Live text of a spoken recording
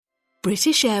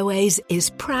British Airways is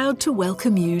proud to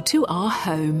welcome you to our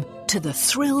home, to the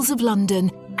thrills of London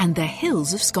and the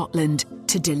hills of Scotland,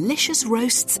 to delicious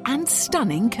roasts and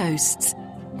stunning coasts.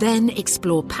 Then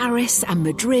explore Paris and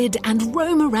Madrid and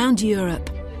roam around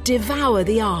Europe. Devour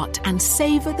the art and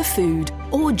savour the food,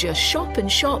 or just shop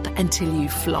and shop until you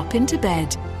flop into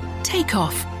bed. Take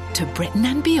off to Britain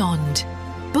and beyond.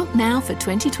 Book now for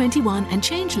 2021 and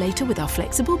change later with our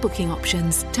flexible booking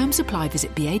options. Terms apply.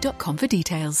 Visit ba.com for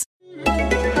details.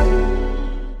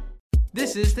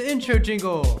 This is the intro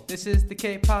jingle. This is the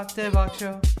K-pop Daebak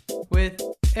Show with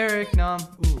Eric Nam.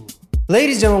 Ooh.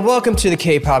 Ladies and gentlemen, welcome to the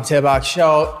K-pop Daebak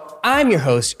Show. I'm your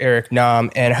host, Eric Nam,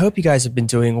 and I hope you guys have been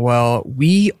doing well.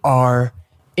 We are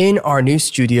in our new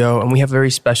studio, and we have a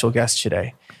very special guest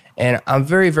today. And I'm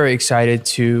very, very excited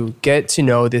to get to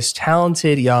know this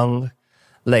talented young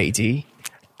lady.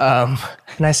 And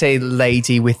I say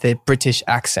lady with a British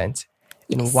accent.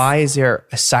 Yes. And why is there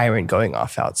a siren going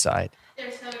off outside?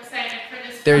 They're so excited for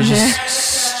this. They're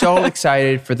just so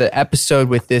excited for the episode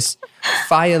with this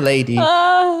fire lady.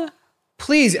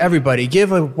 Please, everybody,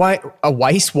 give a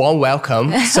nice warm welcome.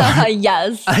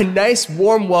 Yes. A nice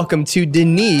warm welcome to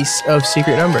Denise of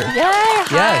Secret Number. Yay!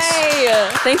 Yes.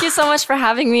 Hi. Thank you so much for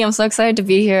having me. I'm so excited to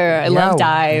be here. I love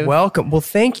Dive. Welcome. Well,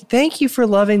 thank you for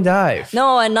loving Dive.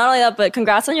 No, and not only that, but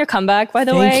congrats on your comeback, by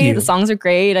the way. Thank you. The songs are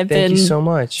great. Thank you so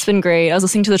much. It's been great. I was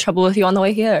listening to The Trouble With You on the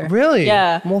way here. Really?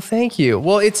 Yeah. Well, thank you.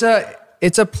 Well, it's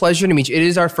a pleasure to meet you. It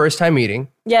is our first time meeting.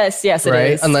 Yes, it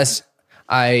right? is. Unless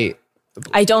I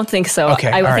don't think so. Okay,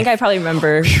 I all think right. I probably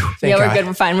remember. Thank we're God. good.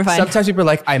 We're fine. Sometimes people are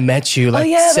like, I met you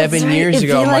like that's 7 right. years It'd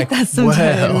ago. be I'm like, that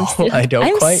sometimes. well, I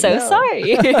don't quite know. I'm so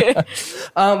sorry.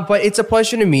 But it's a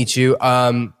pleasure to meet you.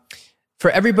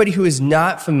 For everybody who is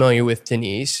not familiar with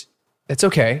Denise, it's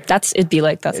okay. It'd be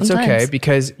like that sometimes. It's okay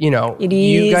because, you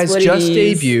is guys what just it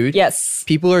is. debuted. Yes.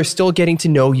 People are still getting to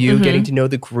know you, getting to know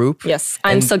the group. Yes.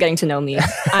 I'm still getting to know me.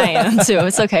 I am too.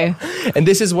 It's okay. And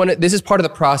this is part of the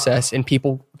process and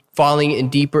people falling in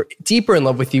deeper in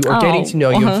love with you or getting to know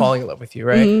you and falling in love with you,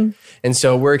 right? And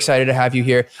so we're excited to have you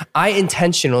here. I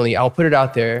intentionally, I'll put it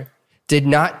out there, did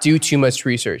not do too much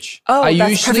research. Oh, I that's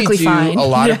usually perfectly do fine. a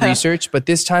lot of research, but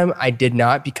this time I did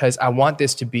not because I want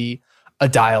this to be a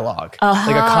dialogue,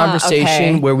 like a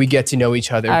conversation where we get to know each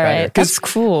other better. Right. That's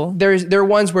cool. There are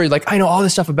ones where like, I know all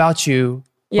this stuff about you.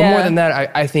 Yeah. But more than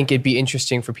that, I think it'd be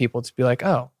interesting for people to be like,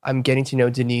 oh, I'm getting to know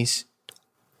Denise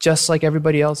just like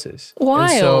everybody else is.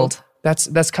 Wild. And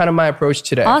so that's kind of my approach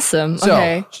today. Awesome. So,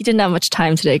 okay. He didn't have much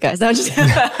time today, guys. No, just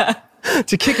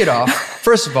to kick it off,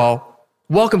 first of all,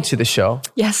 welcome to the show.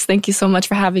 Yes, thank you so much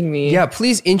for having me. Yeah,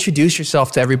 please introduce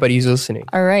yourself to everybody who's listening.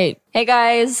 All right. Hey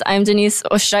guys, I'm Denise.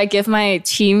 Or should I give my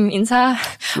team insa?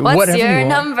 What's Whatever your you want.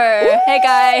 number? Hey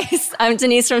guys, I'm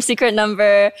Denise from Secret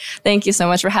Number. Thank you so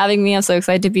much for having me. I'm so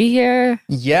excited to be here.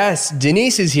 Yes,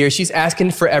 Denise is here. She's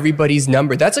asking for everybody's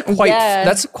number. That's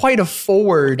quite a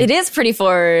forward. It is pretty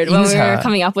forward. When we were Insa.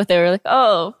 coming up with it, we were like,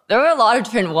 oh, there were a lot of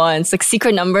different ones. Like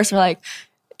secret numbers were like,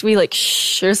 do we like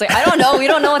shh? It's like, I don't know. We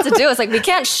don't know what to do. It's like, we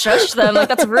can't shush them. Like,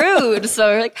 that's rude. So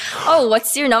we're like, oh,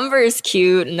 what's your number is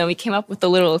cute. And then we came up with the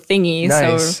little thingy.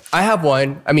 Nice. So I have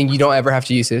one. I mean, you don't ever have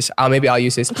to use this. Maybe I'll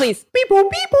use this. please. Beep boop,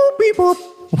 beep boop, beep boop.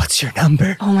 What's your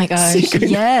number? Oh my gosh. Secret-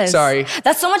 Yes. Sorry.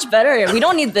 That's so much better. We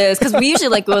don't need this because we usually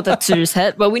like go with the tutors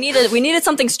head, but we needed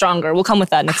something stronger. We'll come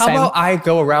with that next How time. about I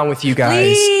go around with you guys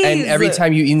Please. and every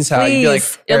time you inside, you'd be like,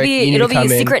 Eric, you need it'll to come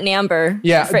be in. secret number.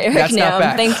 Yeah, for Eric that's not Nam.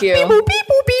 bad. Thank you. Beep boop, beep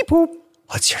boop, beep boop.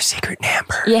 What's your secret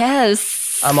number?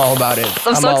 Yes. I'm all about it.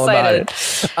 I'm so all excited.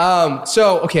 About it.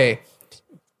 So, okay.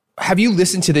 Have you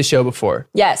listened to this show before?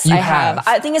 Yes, You I have.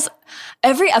 I think it's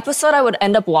every episode I would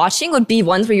end up watching would be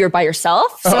ones where you're by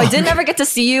yourself. So I didn't ever get to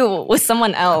see you with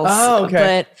someone else. Oh,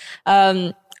 okay.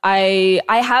 But I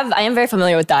am very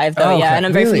familiar with Dive though, Oh, yeah, okay. and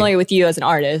I'm very Really? familiar with you as an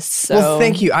artist. So. Well,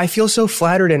 thank you. I feel so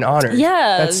flattered and honored.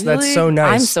 Yeah, That's really, so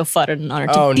nice. I'm so flattered and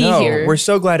honored Oh to be no, here. we're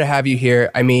so glad to have you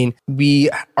here. I mean, we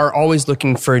are always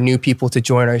looking for new people to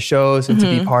join our shows and to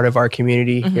be part of our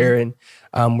community here,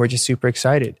 and we're just super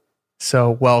excited.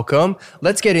 So welcome.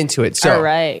 Let's get into it. So All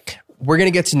right. we're gonna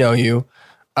get to know you.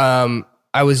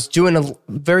 I was doing a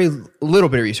very little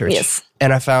bit of research, Yes.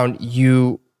 and I found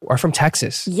you are from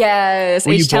Texas. Yes,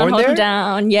 Were you H-Town, born there?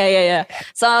 hometown. Yeah.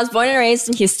 So I was born and raised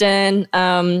in Houston.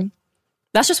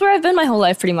 That's just where I've been my whole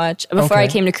life, pretty much. Before I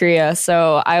Okay. came to Korea,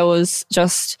 so I was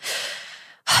just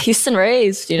Houston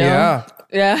raised. You know. Yeah.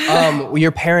 Yeah.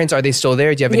 Your parents, are they still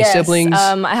there? Do you have any Yes. siblings?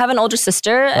 I have an older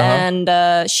sister,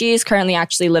 and she's currently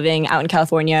actually living out in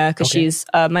California because she's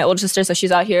my older sister. So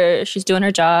she's out here. She's doing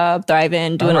her job,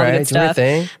 thriving, doing all the good doing her stuff.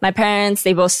 thing. My parents,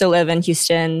 they both still live in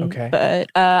Houston. Okay. But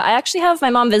I actually have my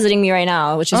mom visiting me right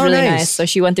now, which is really nice. So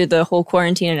she went through the whole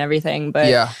quarantine and everything. But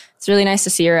it's really nice to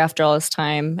see her after all this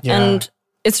time. Yeah. And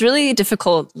it's really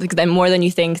difficult, like, more than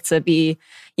you think to be.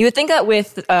 You would think that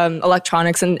with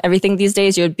electronics and everything these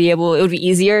days, it would be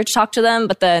easier to talk to them.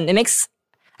 But then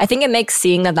I think it makes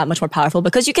seeing them that much more powerful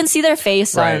because you can see their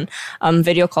face on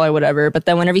video call or whatever. But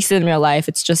then whenever you see them in real life,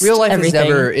 it's just real life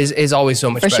everything. is always so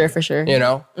much better. For sure. You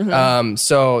know?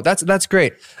 So that's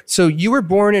great. So you were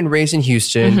born and raised in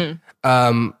Houston.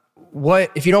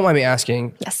 What, if you don't mind me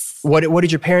asking, Yes. What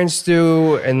did your parents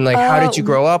do? And like, how did you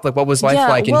grow up? Like, what was life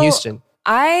like in Houston?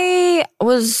 I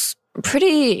was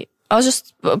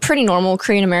just a pretty normal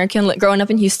Korean American growing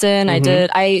up in Houston.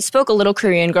 I spoke a little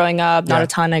Korean growing up, not a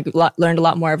ton. I learned a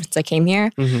lot more ever since I came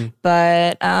here.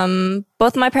 But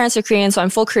both of my parents are Korean, so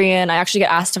I'm full Korean. I actually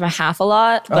get asked if I'm half a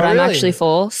lot, but I'm actually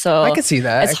full. So I could see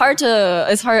that. It's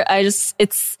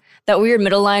that weird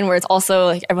middle line where it's also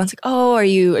like everyone's like, oh, are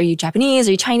you Japanese?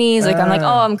 Are you Chinese? Like I'm like,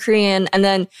 oh, I'm Korean. And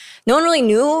then no one really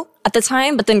knew at the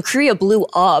time, but then Korea blew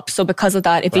up. So because of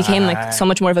that, it became like so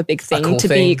much more of a big thing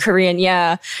be Korean.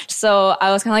 Yeah. So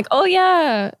I was kind of like, oh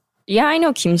yeah, I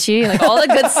know kimchi, like all the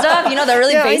good stuff, the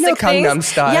really basic things. Gangnam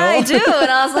Style. Yeah, I do.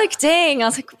 And I was like, dang,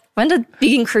 when did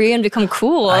being Korean become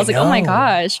cool? I was like, oh my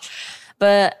gosh.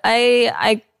 But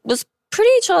I was pretty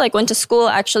chill, like went to school.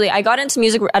 Actually, I got into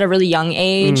music at a really young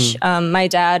age. My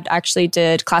dad actually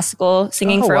did classical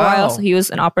singing for a while. So he was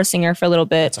an opera singer for a little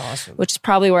bit. That's awesome. Which is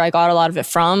probably where I got a lot of it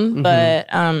from. But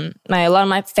a lot of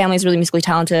my family is really musically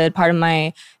talented. Part of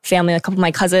my family, a couple of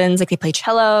my cousins, like they play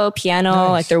cello, piano,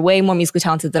 like they're way more musically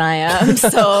talented than I am.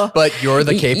 So but you're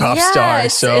the K-pop star,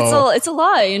 so it's a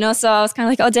lot, So I was kind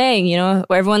of like, oh dang,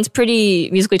 where everyone's pretty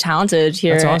musically talented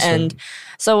here. That's awesome. And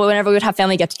so whenever we would have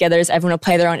family get-togethers, everyone would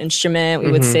play their own instrument.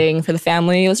 We would sing for the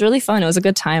family. It was really fun. It was a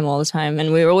good time all the time.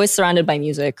 And we were always surrounded by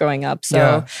music growing up.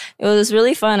 So it was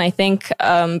really fun. I think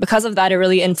because of that, it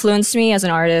really influenced me as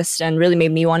an artist and really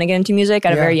made me want to get into music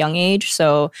at a very young age.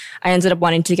 So I ended up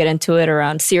wanting to get into it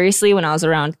seriously when I was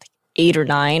around 8 or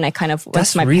 9. I kind of went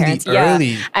to my parents.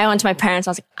 Early. Yeah, I went to my parents.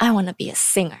 I was like, I want to be a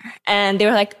singer. And they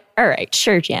were like, all right,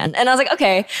 sure, Jan. And I was like,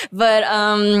 okay. But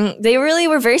they really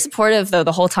were very supportive though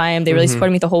the whole time. They really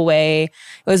supported me the whole way.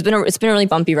 It's been a really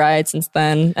bumpy ride since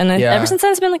then. And ever since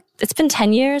then it's been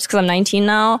 10 years because I'm 19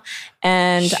 now.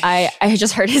 And I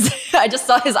just heard I just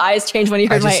saw his eyes change when he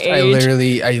heard my age.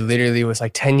 I literally was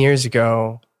like 10 years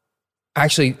ago.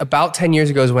 Actually, about 10 years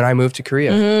ago is when I moved to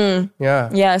Korea.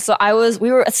 Yeah. So we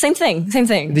were same thing.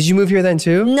 Did you move here then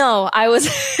too? No, I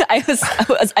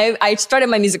started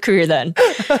my music career then.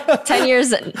 10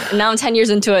 years, now I'm 10 years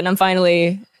into it and I'm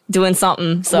finally doing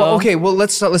something. So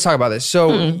let's talk about this.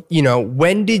 So,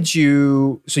 when did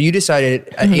you decided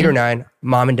at 8 or 9,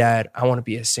 mom and dad, I want to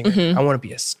be a singer. I want to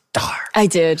be a star. I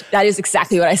did. That is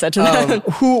exactly what I said to them.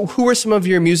 Who were some of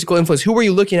your musical influences? Who were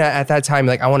you looking at that time?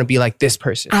 Like, I want to be like this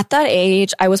person. At that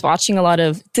age, I was watching a lot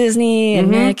of Disney and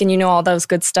Nick and all those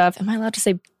good stuff. Am I allowed to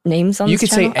say names on this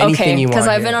channel? You can say anything you want. Because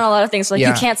I've been on a lot of things. So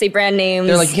you can't say brand names.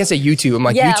 They're like, you can't say YouTube. I'm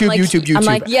like, YouTube. I'm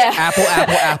like, Apple.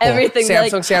 Everything.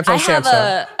 Samsung. I have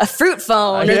a fruit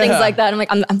phone or things like that. I'm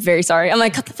like, I'm very sorry. I'm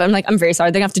like, cut the phone. I'm like, I'm very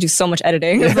sorry. They're going to have to do so much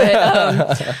editing.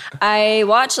 But I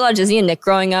watched a lot of Disney and Nick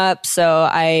growing up. So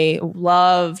I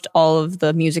loved all of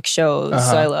the music shows.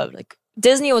 So I loved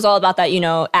Disney was all about that,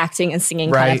 acting and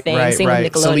singing kind of thing. Same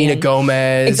with Nickelodeon. Selena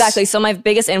Gomez. Exactly. So my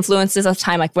biggest influences of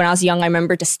time, like when I was young, I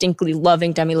remember distinctly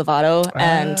loving Demi Lovato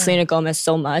and Selena Gomez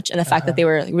so much. And the fact that they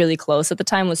were really close at the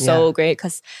time was so great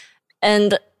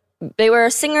and they were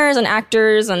singers and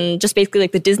actors and just basically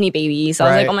like the Disney babies. So I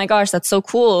was like, oh my gosh, that's so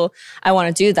cool. I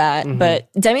want to do that. But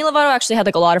Demi Lovato actually had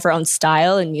like a lot of her own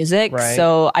style in music.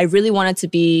 So I really wanted to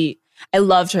I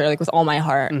loved her with all my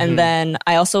heart. And then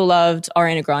I also loved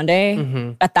Ariana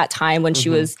Grande at that time when she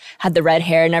had the red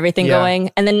hair and everything going.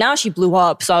 And then now she blew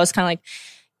up. So I was kind of like,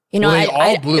 they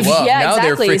all blew up. Yeah, now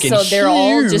exactly. They're freaking so they're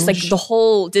all just huge. the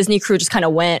whole Disney crew just kind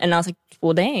of went. And I was like,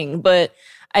 well, dang. But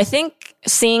I think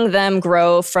seeing them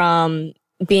grow from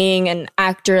being an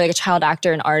actor, like a child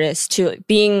actor and artist, to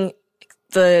being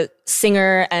the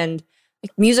singer and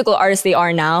musical artist they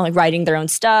are now, like writing their own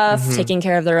stuff, taking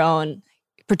care of their own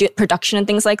production and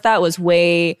things like that was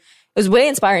way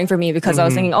inspiring for me because I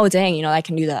was thinking, oh dang, I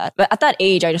can do that. But at that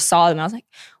age, I just saw them and I was like,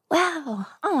 wow,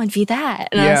 I want to be that.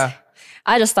 And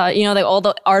I just thought, all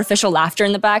the artificial laughter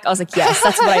in the back, I was like, yes,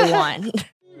 that's what I want.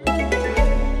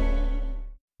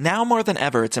 Now more than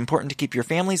ever, it's important to keep your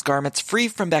family's garments free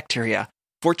from bacteria.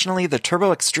 Fortunately, the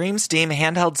Turbo Extreme Steam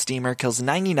handheld steamer kills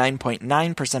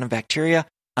 99.9% of bacteria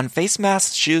on face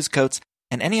masks, shoes, coats,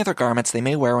 and any other garments they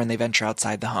may wear when they venture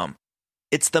outside the home.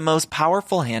 It's the most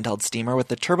powerful handheld steamer with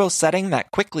the turbo setting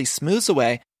that quickly smooths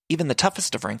away even the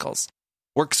toughest of wrinkles.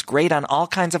 Works great on all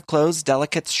kinds of clothes,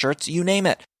 delicates, shirts, you name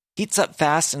it. Heats up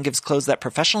fast and gives clothes that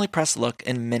professionally pressed look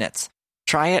in minutes.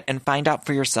 Try it and find out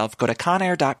for yourself. Go to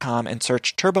conair.com and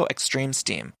search Turbo Extreme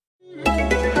Steam.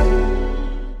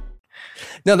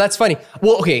 No, that's funny.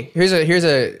 Well, okay, here's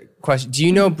a question. Do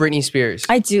you know Britney Spears?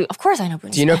 I do. Of course I know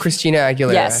Britney. Do you know Christina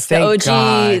Aguilera? Yes, Thank the OG,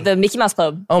 God. the Mickey Mouse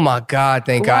Club. Oh my God,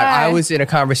 thank God. Why? I was in a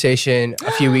conversation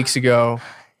a few weeks ago,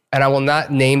 and I will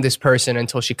not name this person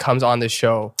until she comes on the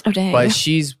show. Oh, dang. But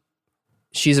she's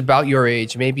about your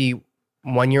age, maybe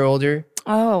 1 year older.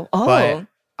 Oh. But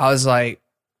I was like,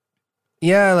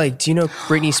 yeah, like, do you know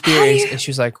Britney Spears? And she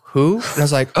was like, who? And I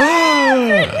was like,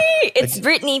 oh. It's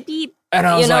Britney Beep. And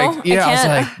I was like, yeah, I was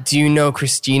can't. like, do you know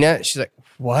Christina? She's like,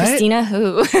 what? Christina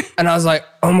who? And I was like,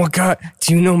 oh my God,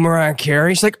 do you know Mariah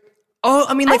Carey? She's like, oh,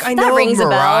 I mean, like, I know that rings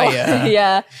Mariah. a bell.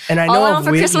 Yeah. And I know All I of want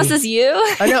for Whitney. Christmas is you.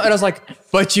 I know. And I was like,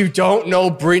 but you don't know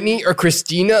Britney or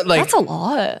Christina? Like, That's a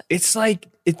lot. it's like,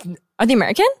 Are they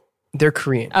American? they're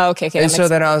Korean. Oh, okay. And so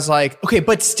then I was like, okay,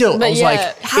 but still, I But was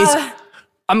yeah, like,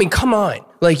 I mean, come on.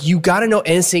 Like, you gotta know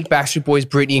NSYNC, Backstreet Boys,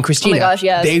 Britney, and Christina. Oh my gosh,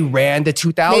 yes. They ran the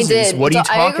 2000s. They did. What are you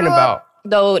So I talking grew about? up,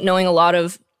 though, knowing a lot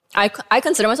of, I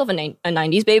consider myself a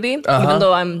 90s baby, even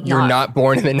though I'm You're not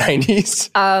born in the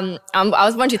 90s. I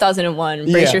was born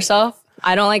 2001. Brace Yeah. yourself.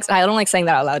 I don't like saying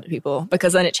that out loud to people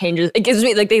because then it changes. It gives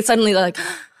me like they suddenly like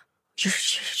you're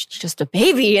just a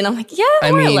baby, and I'm like, yeah,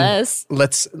 more or less.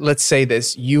 Let's say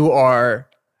this: you are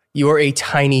a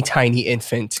tiny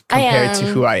infant compared to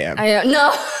who I am.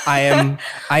 No, I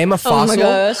am a fossil.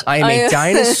 gosh. I am a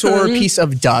dinosaur piece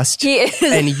of dust. He is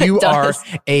and you are dust.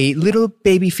 a little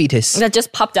baby fetus. that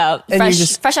just popped out, And you're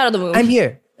just- fresh out of the womb. I'm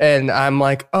here. And I'm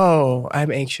like, oh,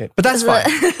 I'm anxious. But that's fine.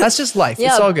 That's just life. Yeah,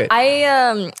 it's all good.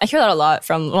 I hear that a lot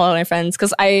from a lot of my friends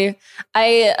because I'm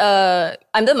the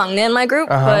maknae in my group,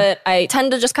 but I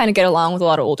tend to just kind of get along with a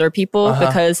lot of older people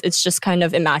because it's just kind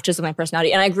of it matches with my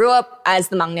personality. And I grew up as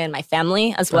the maknae in my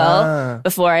family as well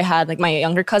before I had like my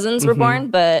younger cousins were born,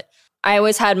 but I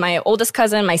always had my oldest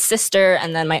cousin, my sister,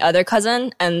 and then my other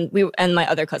cousin, and my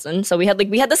other cousin. So we had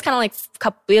this kind of like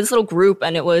we had this little group,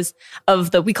 and it was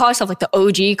we call ourselves like the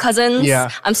OG cousins.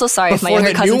 Yeah. I'm so sorry if my Before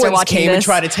younger the cousins new are ones watching came this. and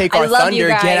tried to take I our love you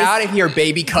thunder. Get guys. out of here,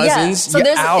 baby cousins. So Get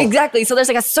there's out. exactly. So there's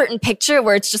like a certain picture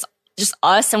where it's just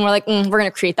us, and we're like, we're gonna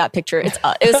create that picture. It's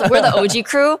us. We're the OG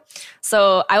crew.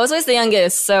 So I was always the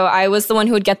youngest. So I was the one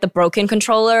who would get the broken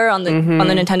controller on the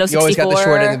Nintendo 64. You always got the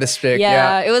short end of the stick.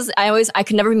 Yeah. It was. I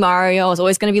could never be Mario. I was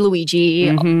always gonna be Luigi.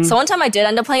 So one time I did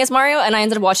end up playing as Mario, and I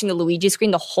ended up watching the Luigi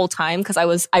screen the whole time because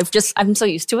I'm so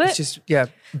used to it. It's just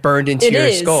burned into It your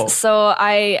is. skull. So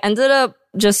I ended up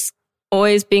just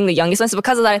always being the youngest one. So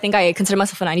because of that, I think I consider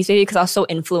myself a 90s baby because I was so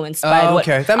influenced by what...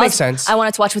 okay. That makes sense. I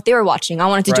wanted to watch what they were watching. I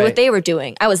wanted to do Right. what they were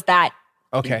doing. I was that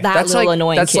Okay. that That's little like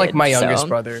annoying That's like kid, my youngest so.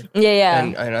 brother. Yeah.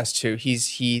 And us too.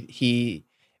 We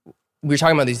were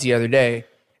talking about this the other day,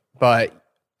 but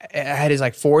I had his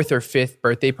like 4th or 5th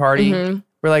birthday party.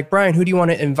 We're like, Brian, who do you want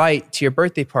to invite to your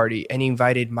birthday party? And he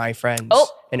invited my friends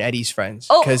and Eddie's friends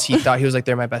because he thought he was like,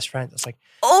 they're my best friends. It's like,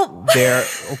 they're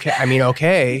okay. I mean,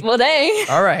 okay. Well, dang.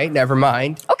 All right. Never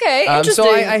mind. Okay, interesting.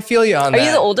 So I feel you on Are that.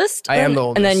 you the oldest? I am the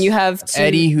oldest. And then you have two...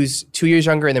 Eddie, who's 2 years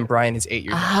younger, and then Brian is 8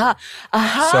 years younger.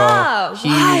 So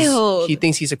Wild. he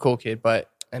thinks he's a cool kid, but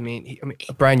I mean,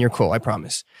 Brian, you're cool. I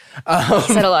promise.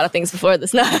 He said a lot of things before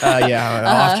this. No.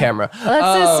 Off camera. Well,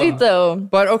 that's so sweet, though.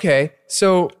 But okay,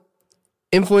 so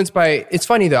influenced by. It's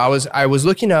funny though. I was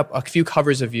looking up a few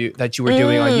covers of you that you were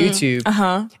doing on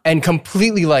YouTube, and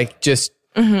completely like just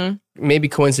maybe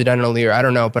coincidentally or I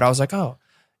don't know, but I was like, oh,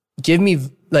 give me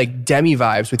like Demi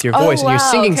vibes with your voice and your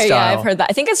singing okay, style. Yeah, I've heard that.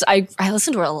 I think I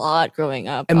listened to her a lot growing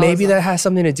up. And maybe that has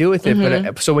something to do with it.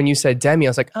 But so when you said Demi, I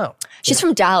was like, oh, she's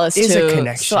from Dallas is too. a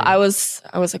connection. So I was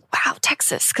like, wow,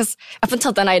 Texas. Because up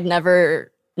until then, I had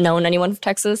never known anyone from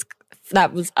Texas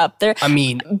that was up there. I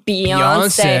mean,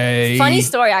 Beyonce. Funny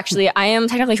story, actually. I am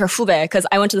technically her fube because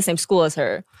I went to the same school as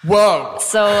her. Whoa.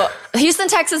 So Houston,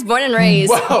 Texas, born and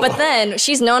raised. Whoa. But then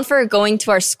she's known for going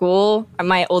to our school,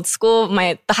 my old school,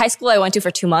 the high school I went to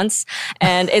for 2 months.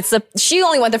 And she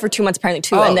only went there for 2 months apparently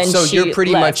too. And then so she you're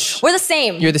pretty left. much... We're the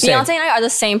same. You're the same. Beyonce and I are the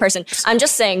same person. I'm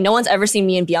just saying, no one's ever seen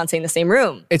me and Beyonce in the same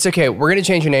room. It's okay. We're going to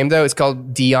change your name though. It's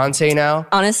called Beyonce now.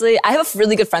 Honestly, I have a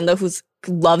really good friend though who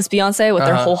loves Beyonce with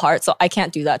their whole heart. So I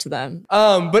can't do that to them.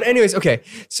 But anyways, okay.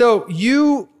 So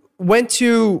you went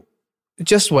to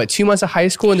just 2 months of high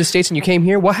school in the States and you came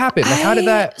here? What happened? Like, how did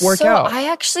that work out?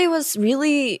 I actually was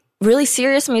really, really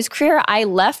serious in my music career. I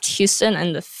left Houston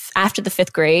after the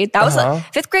 5th grade. That was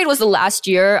 5th grade was the last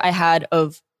year I had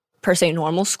of per se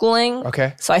normal schooling.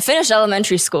 Okay. So I finished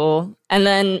elementary school, and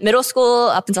then middle school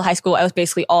up until high school, I was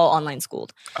basically all online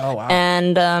schooled. Oh, wow.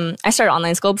 And I started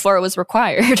online school before it was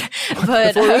required.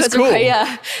 But Before it was cool.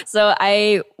 Yeah. So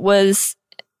I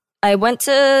went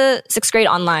to 6th grade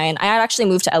online. I had actually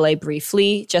moved to LA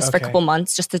briefly, just for a couple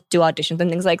months, just to do auditions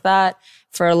and things like that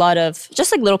for a lot of just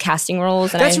like little casting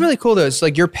roles. And That's really cool though. It's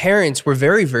like your parents were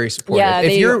very, very supportive. Yeah,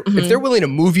 if they're willing to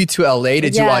move you to LA to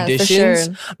do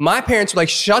auditions, my parents were like,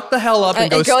 shut the hell up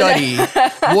and go study.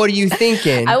 What are you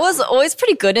thinking? I was always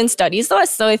pretty good in studies though.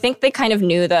 So I think they kind of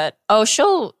knew that,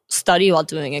 she'll study while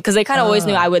doing it. Because they kind of always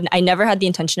knew I never had the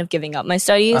intention of giving up my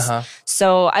studies.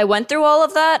 So I went through all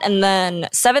of that. And then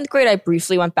 7th grade, I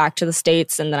briefly went back to the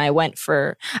States. And then I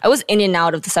was in and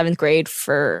out of the 7th grade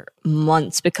for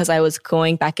months because I was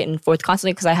going back and forth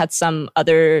constantly because I had some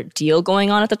other deal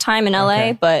going on at the time in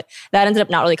LA, but that ended up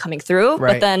not really coming through.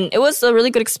 Right. But then it was a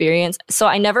really good experience. So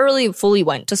I never really fully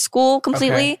went to school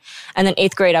completely. And then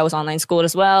 8th grade, I was online schooled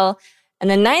as well. And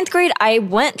then 9th grade, I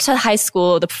went to high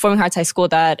school, the performing arts high school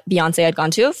that Beyonce had gone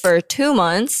to for 2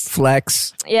 months.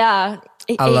 Flex. Yeah.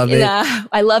 I love it.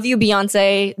 I love you,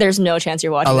 Beyonce. There's no chance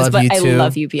you're watching this, but I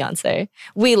love you, Beyonce.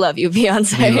 We love you,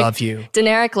 Beyonce. We love you.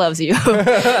 Deneric loves you.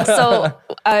 So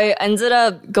I ended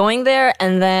up going there,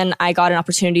 and then I got an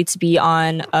opportunity to be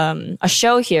on a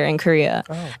show here in Korea.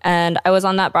 And I was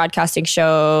on that broadcasting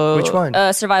show. Which one?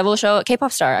 A survival show,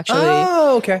 K-pop Star, actually.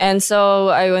 Oh, okay. And so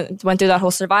I went through that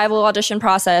whole survival audition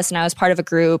process, and I was part of a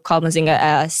group called Mazinga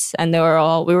S. And we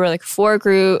were like we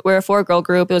were a 4-girl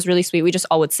group. It was really sweet. We just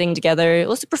all would sing together. It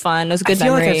was super fun. It was a good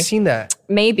memory. I feel like I've seen that.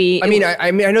 Maybe. I mean,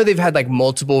 I know they've had like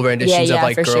multiple renditions of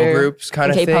like girl groups kind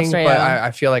of K-pop thing, star, but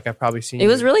I feel like I've probably seen it. It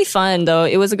was really fun though.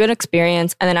 It was a good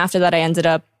experience. And then after that, I ended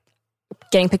up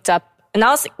getting picked up. And that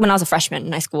was when I was a freshman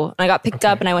in high school. And I got picked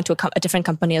up and I went to a different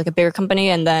company, like a bigger company.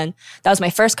 And then that was my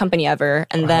first company ever.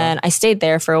 And then I stayed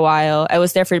there for a while. I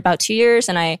was there for about 2 years,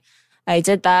 and I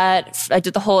did that. I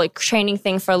did the whole like training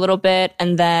thing for a little bit.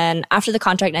 And then after the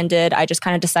contract ended, I just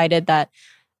kind of decided that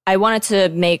I wanted to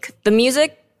make the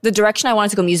music, the direction I wanted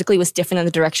to go musically was different than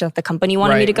the direction that the company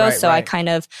wanted me to go. So I kind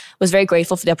of was very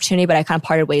grateful for the opportunity, but I kind of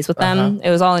parted ways with them.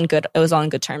 It was all in good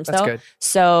terms though. Good.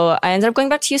 So I ended up going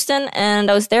back to Houston,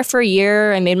 and I was there for a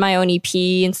year. I made my own EP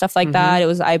and stuff like that.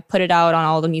 I put it out on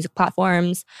all the music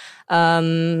platforms.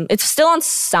 It's still on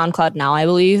SoundCloud now, I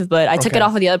believe, but I took it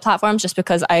off of the other platforms just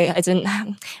because I didn't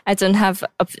have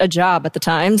a job at the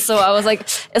time. So I was like,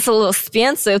 it's a little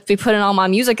expensive to be putting all my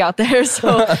music out there.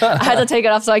 So I had to take it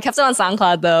off. So I kept it on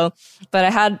SoundCloud though. But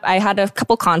I had a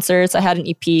couple concerts. I had an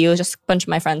EP. It was just a bunch of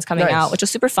my friends coming out, which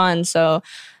was super fun. So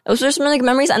those were some really good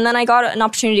memories. And then I got an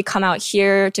opportunity to come out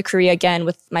here to Korea again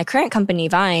with my current company,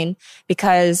 Vine,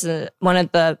 because one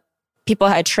of the people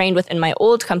I had trained with in my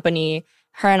old company,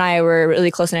 her and I were really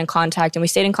close and in contact, and we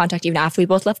stayed in contact even after we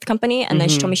both left the company. And then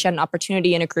she told me she had an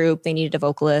opportunity in a group. They needed a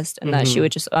vocalist, and that she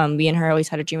would just, me and her always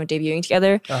had a dream of debuting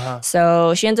together.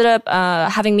 So she ended up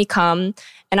having me come,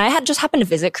 and I had just happened to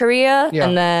visit Korea,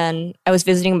 and then I was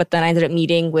visiting, but then I ended up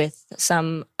meeting with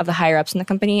some of the higher ups in the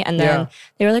company, and then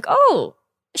they were like, oh,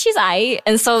 she's aight.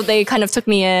 And so they kind of took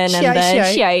me in, and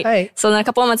then she aight. So then a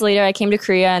couple of months later, I came to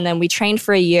Korea, and then we trained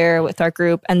for a year with our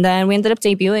group, and then we ended up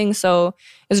debuting. So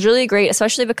it was really great,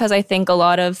 especially because I think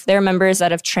there are members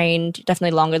that have trained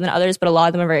definitely longer than others, but a lot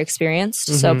of them are very experienced.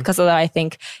 So because of that, I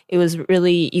think it was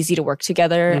really easy to work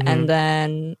together. And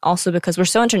then also because we're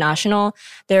so international,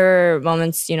 there are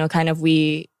moments, kind of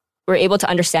we were able to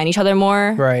understand each other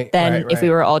more than if we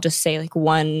were all just say like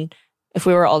if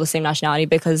we were all the same nationality,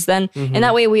 because then in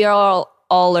that way we are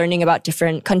all learning about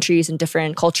different countries and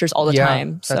different cultures all the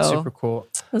time. So that's super cool.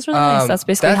 That's really nice. That's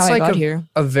basically how I got here.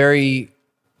 A very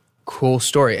cool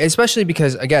story, especially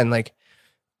because again, like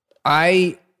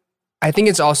I think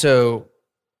it's also,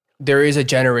 there is a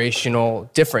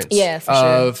generational difference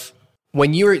of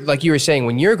when you were saying,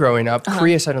 when you're growing up,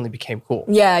 Korea suddenly became cool.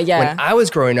 Yeah. When I was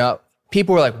growing up,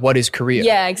 people were like, what is Korea?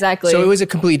 Yeah, exactly. So it was a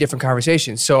completely different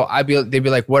conversation. So they'd be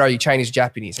like, what are you, Chinese,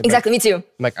 Japanese? Exactly, me too. I'm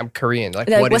like, I'm Korean. Like,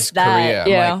 Like, what what's is that? Korea?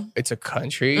 Yeah. I'm like, it's a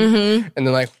country. And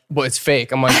they're like, well, it's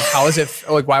fake. I'm like, how is it?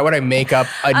 Like, why would I make up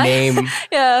a name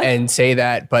and say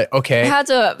that? But okay. I had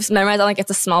to memorize that, like, it's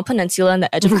a small peninsula in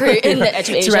the edge of Korea, in the edge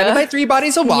of Asia. Surrounded by 3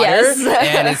 bodies of water. Yes.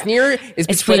 And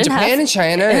it's between Japan and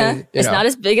China. And, it's not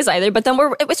as big as either, but then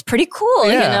it was pretty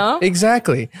cool,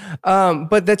 Exactly.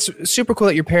 But that's super cool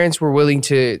that your parents were willing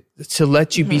to to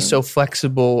let you be so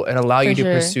flexible and allow you to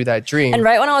pursue that dream. And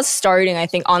right when I was starting, I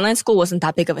think online school wasn't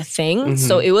that big of a thing.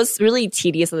 So it was really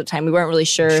tedious at the time. We weren't really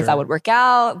sure if that would work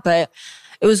out, but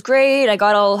it was great.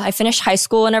 I finished high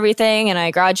school and everything, and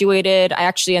I graduated. I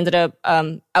actually ended up,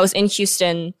 I was in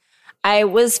Houston. I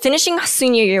was finishing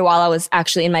senior year while I was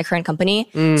actually in my current company.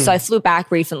 So I flew back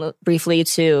briefly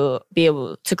to be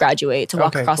able to graduate, to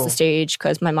walk across the stage,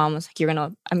 because my mom was like,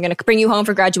 I'm going to bring you home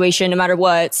for graduation no matter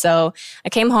what. So I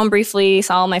came home briefly,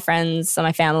 saw all my friends,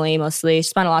 my family mostly,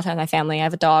 spent a lot of time with my family. I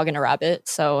have a dog and a rabbit.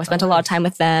 So I spent a lot of time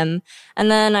with them. And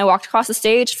then I walked across the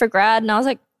stage for grad, and I was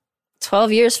like,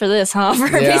 12 years for this, huh? For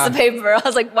a piece of paper. I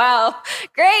was like, wow,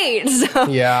 great. So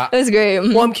it was great.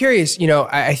 Well, I'm curious,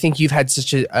 I think you've had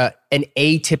such an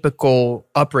atypical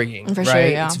upbringing, For right? sure,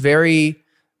 yeah. It's very,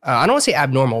 I don't want to say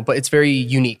abnormal, but it's very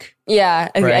unique. Yeah,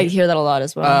 I hear that a lot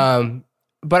as well.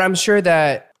 But I'm sure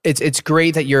that it's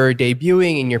great that you're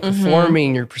debuting and you're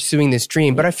performing, you're pursuing this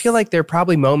dream. But I feel like there are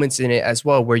probably moments in it as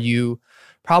well where you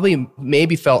probably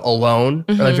maybe felt alone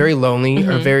or like very lonely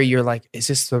or you're like, is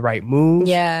this the right move?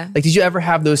 Yeah. Like, did you ever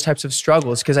have those types of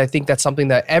struggles? Because I think that's something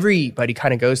that everybody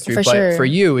kind of goes through. For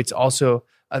you, it's also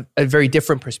a very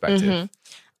different perspective.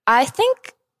 I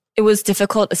think it was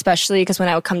difficult, especially because when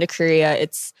I would come to Korea,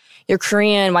 you're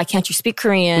Korean, why can't you speak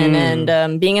Korean?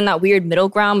 And being in that weird middle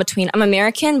ground between, I'm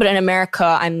American, but in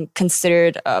America, I'm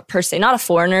considered per se, not a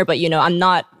foreigner, but I'm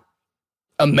not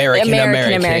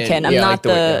American. I'm not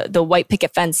the white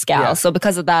picket fence gal. Yeah. So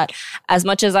because of that, as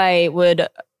much as I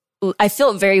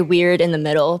felt very weird in the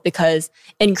middle, because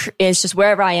it's just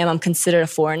wherever I am, I'm considered a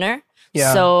foreigner.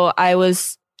 Yeah. So I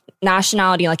was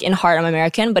nationality, like in heart, I'm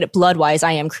American, but blood-wise,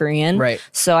 I am Korean. Right.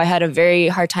 So I had a very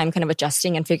hard time kind of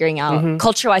adjusting and figuring out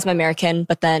culture-wise, I'm American,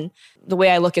 but then the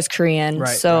way I look is Korean.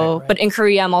 Right, but in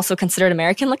Korea, I'm also considered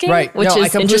American looking, which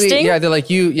is interesting. Yeah, they're like, I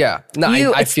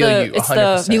feel you 100%. It's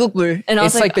the 미국물. And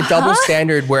it's like the double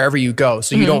standard wherever you go.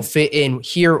 So you don't fit in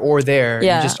here or there. You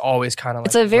just always kind of like,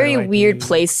 it's a very weird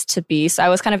place to be. So I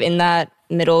was kind of in that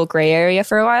middle gray area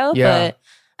for a while. Yeah. But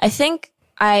I think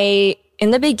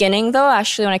in the beginning though,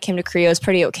 actually when I came to Korea, it was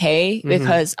pretty okay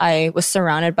because I was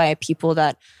surrounded by people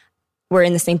that were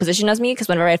in the same position as me. Because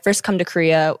whenever I first come to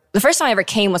Korea, the first time I ever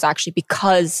came was actually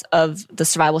because of the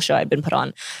survival show I'd been put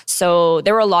on. So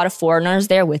there were a lot of foreigners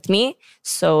there with me.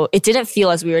 So it didn't feel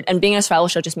as weird. And being in a survival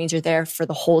show just means you're there for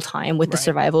the whole time with the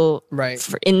survival. Right.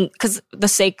 Because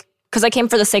I came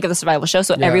for the sake of the survival show.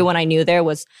 So everyone I knew there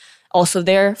was also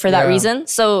there for that reason.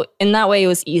 So in that way, it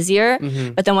was easier.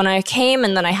 But then when I came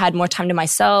and then I had more time to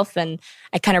myself and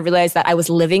I kind of realized that I was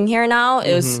living here now,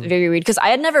 it was very weird because I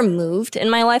had never moved in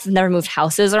my life. I've never moved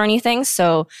houses or anything.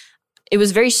 So it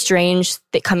was very strange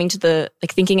that coming to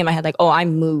thinking in my head, like, oh, I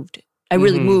moved. I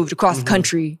really moved across the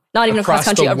country. Not even across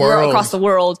the country, across the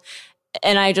world.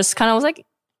 And I just kind of was like,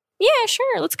 yeah,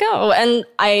 sure, let's go. And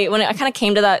when I kind of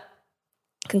came to that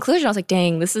conclusion, I was like,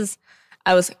 dang,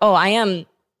 I am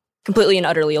completely and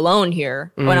utterly alone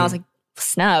here. When I was like,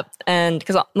 snap. And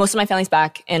because most of my family's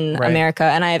back in America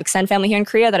and I have extended family here in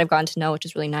Korea that I've gotten to know, which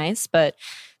is really nice, but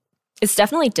it's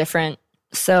definitely different.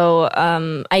 So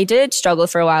I did struggle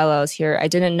for a while while I was here. I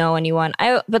didn't know anyone.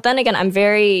 But then again, I'm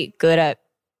very good at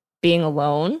being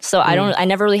alone. So I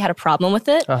never really had a problem with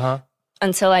it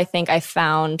until I think I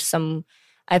found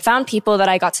people that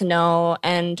I got to know.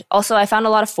 And also I found a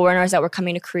lot of foreigners that were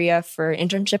coming to Korea for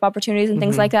internship opportunities and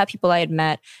things like that. People I had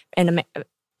met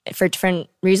for different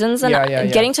reasons.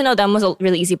 And getting to know them was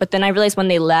really easy. But then I realized when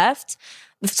they left,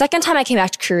 the second time I came back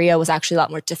to Korea was actually a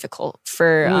lot more difficult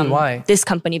for this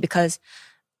company because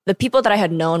the people that I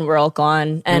had known were all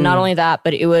gone. And not only that,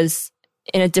 but it was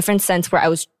in a different sense where I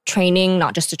was training,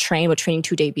 not just to train, but training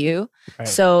to debut. Right.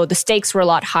 So the stakes were a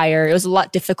lot higher. It was a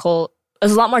lot difficult. It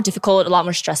was a lot more difficult, a lot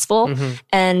more stressful.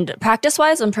 And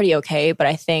practice-wise, I'm pretty okay. But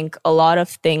I think a lot of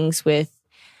things with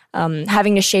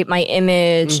having to shape my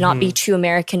image, not be too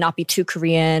American, not be too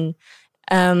Korean.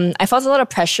 I felt a lot of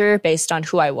pressure based on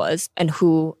who I was and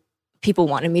who people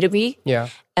wanted me to be. Yeah.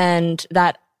 And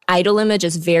that idol image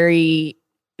is very,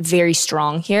 very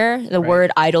strong here. The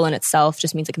word idol in itself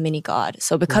just means like a mini god.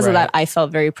 So because of that, I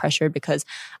felt very pressured because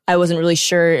I wasn't really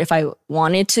sure if I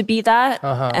wanted to be that.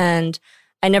 And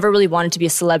I never really wanted to be a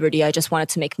celebrity. I just wanted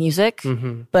to make music.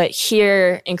 But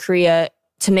here in Korea,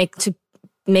 to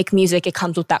make music, it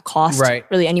comes with that cost,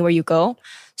 really anywhere you go.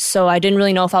 So I didn't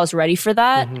really know if I was ready for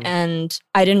that. And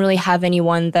I didn't really have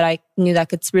anyone that I knew that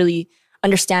could really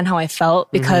understand how I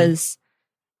felt because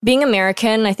being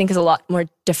American, I think, is a lot more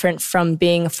different from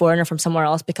being a foreigner from somewhere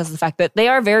else because of the fact that they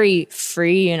are very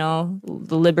free, the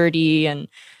liberty and,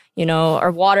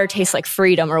 our water tastes like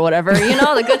freedom or whatever,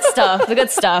 the good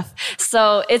stuff.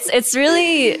 So it's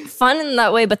really fun in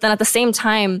that way. But then at the same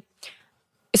time,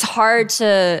 it's hard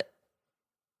to,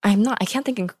 I can't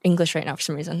think in English right now for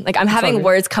some reason. Like I'm having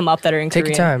words come up that are in Take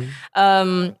Korean. your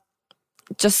time.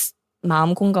 Just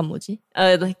마음 공감 뭐지?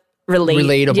 Like relate.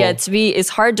 Relatable. Yeah, it's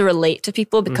hard to relate to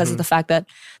people because of the fact that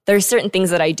there are certain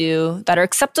things that I do that are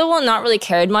acceptable and not really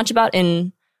cared much about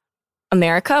in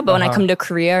America. But when I come to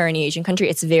Korea or any Asian country,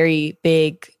 it's very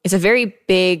big. It's a very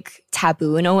big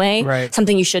taboo in a way. Right.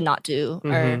 Something you should not do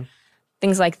or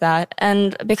things like that.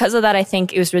 And because of that, I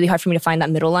think it was really hard for me to find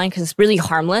that middle line because it's really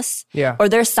harmless. Yeah. Or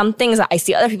there's some things that I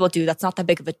see other people do that's not that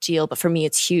big of a deal, but for me,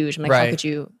 it's huge. I'm like, how could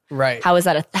you? Right. How is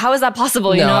that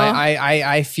possible? No,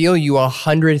 I feel you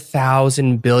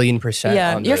 100,000 billion %.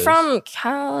 Yeah. On You're those. from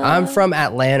I'm from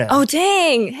Atlanta. Oh,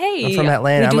 dang. Hey. I'm from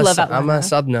Atlanta. We do love Atlanta. I'm a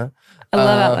Subna. I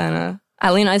love Atlanta.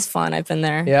 Atlanta is fun. I've been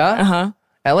there. Yeah? Uh-huh.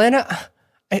 Atlanta,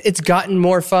 it's gotten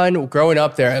more fun growing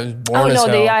up there. I was born Oh, as no.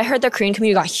 hell. I heard the Korean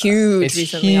community got huge It's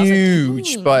recently. I was like,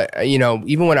 huge. But,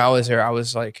 even when I was there, I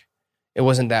was like, it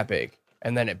wasn't that big.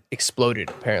 And then it exploded,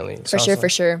 apparently. So I was For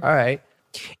sure. All right.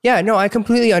 Yeah, no, I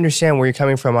completely understand where you're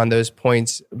coming from on those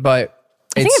points. But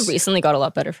I think it recently got a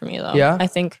lot better for me, though. Yeah? I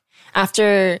think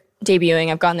after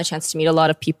debuting, I've gotten the chance to meet a lot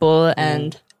of people.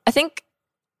 And I think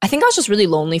I was just really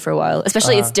lonely for a while.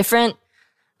 Especially, it's different.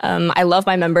 I love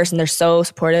my members and they're so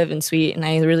supportive and sweet. And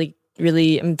I really,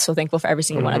 really am so thankful for every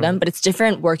single one of them. But it's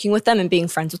different working with them and being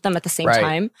friends with them at the same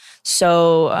time.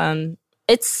 So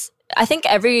I think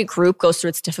every group goes through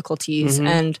its difficulties.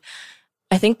 And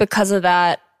I think because of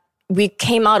that, we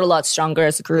came out a lot stronger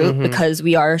as a group because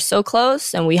we are so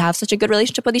close and we have such a good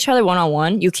relationship with each other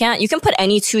one-on-one. You can put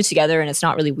any two together and it's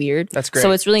not really weird. That's great.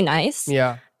 So it's really nice.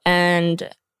 Yeah. And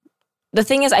the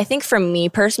thing is, I think for me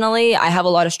personally, I have a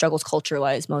lot of struggles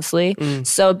culture-wise mostly.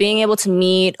 So being able to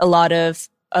meet a lot of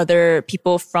other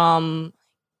people from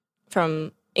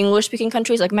English-speaking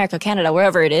countries like America, Canada,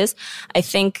 wherever it is, I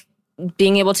think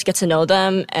being able to get to know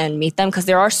them and meet them, because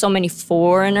there are so many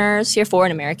foreigners here,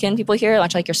 foreign American people here,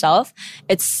 much like yourself,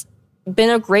 it's been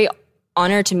a great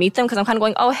honor to meet them because I'm kind of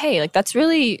going, oh, hey, like that's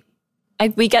really, I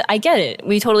get it.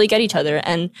 We totally get each other.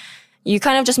 And you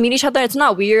kind of just meet each other. It's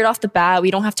not weird off the bat.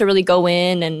 We don't have to really go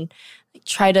in and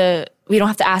we don't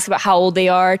have to ask about how old they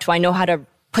are. Do I know how to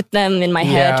put them in my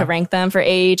head to rank them for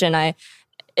age? And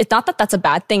it's not that that's a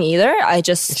bad thing either. It's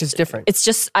just different. It's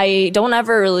just, I don't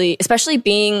ever really, especially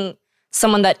being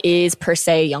someone that is per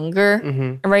se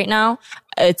younger right now,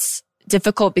 it's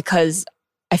difficult because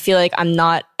I feel like I'm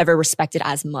not ever respected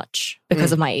as much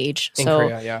because of my age. In so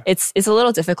Korea, yeah. it's a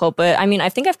little difficult, but I mean, I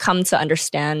think I've come to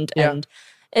understand and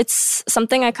it's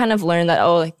something I kind of learned that,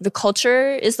 like the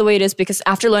culture is the way it is because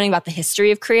after learning about the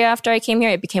history of Korea after I came here,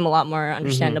 it became a lot more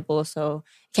understandable. So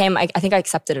I think I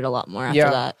accepted it a lot more after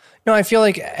that. No, I feel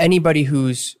like anybody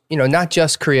who's, not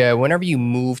just Korea, whenever you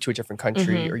move to a different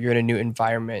country or you're in a new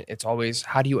environment, it's always,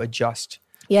 how do you adjust?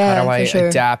 Yeah, how do I for sure.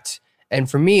 adapt? And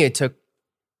for me, it took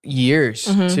years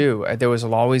too. There was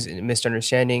always a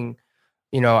misunderstanding.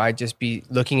 I'd just be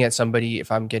looking at somebody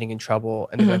if I'm getting in trouble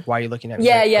and they're like, why are you looking at me?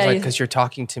 Because you're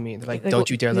talking to me. They're like, don't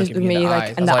you dare look at me in the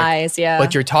eyes. In the eyes, yeah.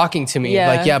 But you're talking to me. Yeah.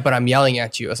 Like, but I'm yelling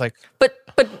at you. I was like, but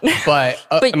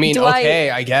I mean, okay,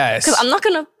 I guess. Because I'm not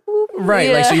going to. Right.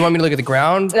 Yeah. Like, so you want me to look at the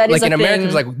ground? That is like in a America, thing.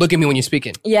 it's like, look at me when you're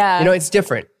speaking. Yeah. It's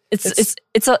different.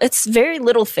 It's very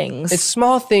little things. It's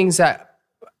small things that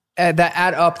add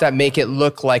up that make it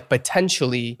look like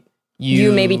potentially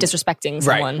you may be disrespecting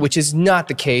someone. Right, which is not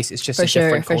the case. It's just a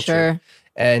different culture. For sure.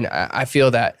 And I feel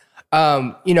that.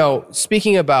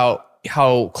 Speaking about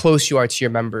how close you are to your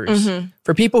members,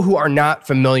 for people who are not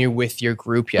familiar with your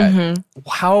group yet,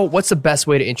 what's the best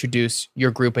way to introduce your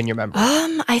group and your members?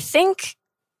 I think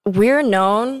we're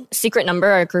known, Secret Number,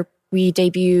 our group, we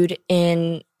debuted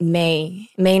in May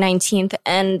 19th.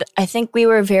 And I think we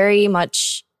were very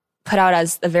much put out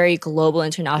as a very global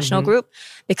international group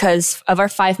because of our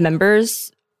 5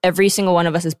 members, every single one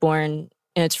of us is born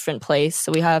in a different place.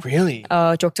 So we have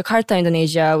Yogyakarta,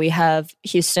 Indonesia, we have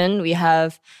Houston, we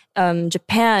have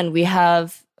Japan, we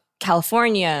have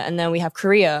California, and then we have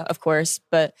Korea, of course.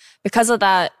 But because of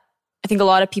that, I think a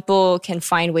lot of people can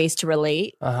find ways to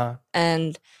relate.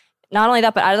 And not only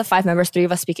that, but out of the 5 members, 3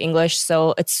 of us speak English.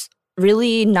 So it's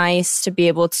really nice to be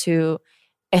able to,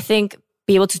 I think,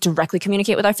 be able to directly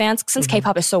communicate with our fans. Since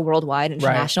K-pop is so worldwide and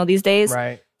international these days,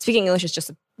 speaking English is just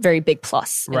a very big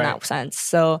plus in that sense.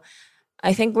 So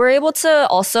I think we're able to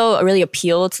also really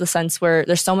appeal to the sense where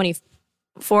there's so many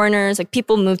foreigners, like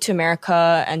people move to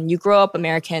America and you grow up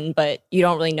American, but you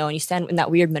don't really know and you stand in that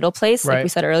weird middle place, like we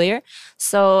said earlier.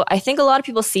 So I think a lot of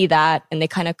people see that and they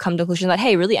kind of come to the conclusion that,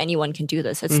 hey, really anyone can do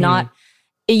this. It's not,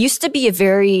 it used to be a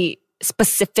very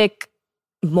specific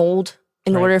mold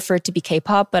in order for it to be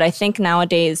K-pop. But I think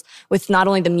nowadays with not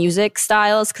only the music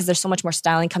styles, because there's so much more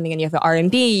styling coming in, you have the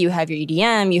R&B, you have your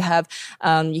EDM, you have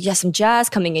some jazz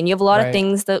coming in. You have a lot of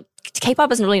things that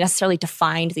K-pop isn't really necessarily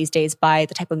defined these days by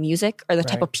the type of music or the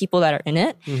type of people that are in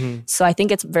it. So I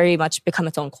think it's very much become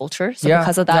its own culture. So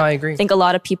because of that, I agree. I think a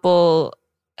lot of people,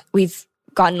 we've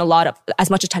gotten as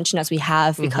much attention as we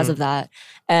have because of that.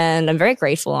 And I'm very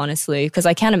grateful, honestly, because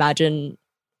I can't imagine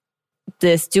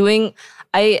this doing...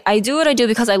 I do what I do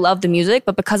because I love the music,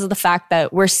 but because of the fact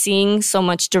that we're seeing so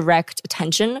much direct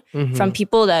attention from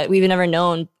people that we've never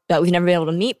known, that we've never been able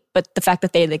to meet. But the fact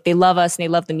that they love us and they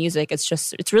love the music,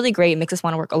 it's really great. It makes us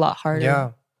want to work a lot harder.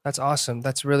 Yeah, that's awesome.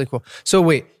 That's really cool. So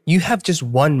wait, you have just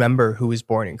one member who was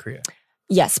born in Korea?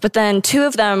 Yes, but then 2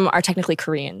 of them are technically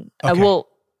Korean. Okay.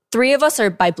 3 of us are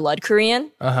by blood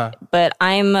Korean, but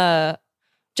I'm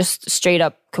just straight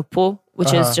up Kukpo,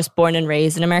 which is just born and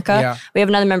raised in America. Yeah. We have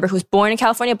another member who's born in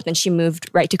California, but then she moved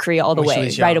right to Korea all the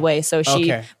way, right away. So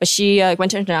she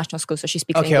went to international school, so she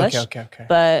speaks English. Okay.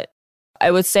 But I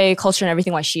would say culture and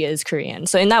everything why she is Korean.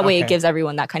 So in that way, it gives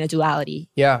everyone that kind of duality.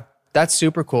 Yeah, that's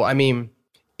super cool. I mean,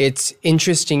 it's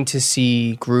interesting to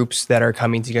see groups that are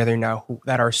coming together now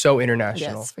that are so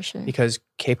international. Yes, for sure. Because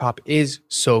K-pop is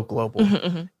so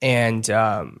global. And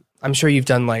I'm sure you've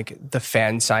done like the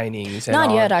fan signings. And Not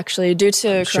all. yet, actually, due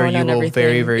to I'm sure Corona you and will everything.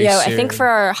 very, very I soon. think for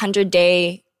our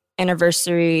 100-day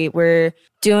anniversary, we're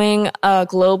doing a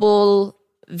global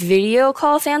video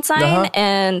call fan sign,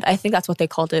 and I think that's what they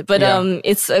called it. But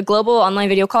it's a global online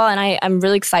video call, and I'm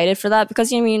really excited for that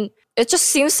because it just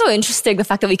seems so interesting the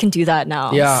fact that we can do that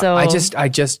now. Yeah, so, I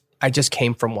just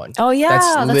came from one. Oh yeah,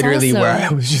 that's literally awesome. where I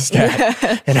was just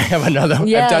at, and I have another one.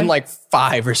 Yeah. I've done like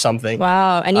 5 or something.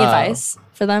 Wow, any advice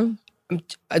for them?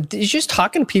 It's just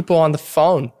talking to people on the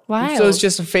phone. Wow. So it's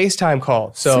just a FaceTime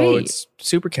call. So Sweet. it's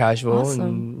super casual Awesome.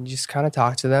 and you just kind of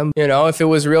talk to them. If it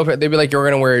was real, they'd be like, you're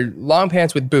going to wear long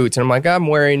pants with boots. And I'm like, I'm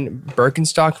wearing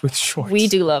Birkenstocks with shorts. We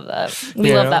do love that.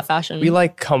 We love that fashion. We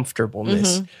like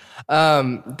comfortableness.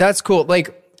 That's cool.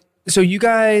 Like, so you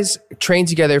guys trained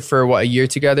together for what, a year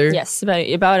together? Yes,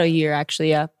 about a year actually,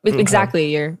 yeah. Exactly a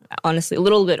year, honestly. A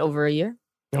little bit over a year.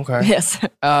 Okay. Yes.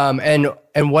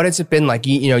 And what has it been like?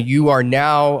 You are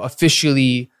now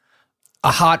officially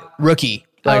a hot rookie.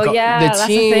 Like that's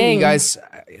the thing. you guys,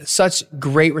 such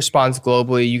great response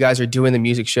globally. You guys are doing the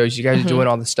music shows. You guys are doing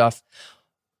all the stuff.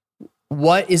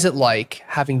 What is it like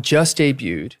having just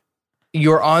debuted?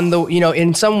 You're on the,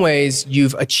 in some ways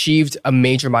you've achieved a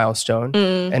major milestone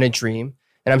and a dream.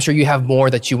 And I'm sure you have more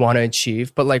that you want to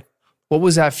achieve. But like, what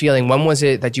was that feeling? When was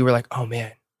it that you were like, oh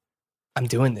man, I'm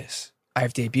doing this?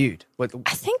 I've debuted.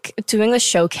 I think doing the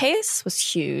showcase was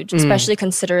huge, especially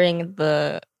considering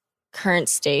the current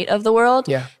state of the world.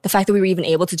 Yeah. The fact that we were even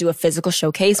able to do a physical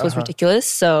showcase was ridiculous.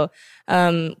 So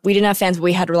we didn't have fans, but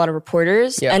we had a lot of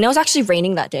reporters. Yeah. And it was actually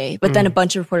raining that day, but then a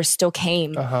bunch of reporters still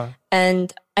came.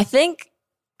 And I think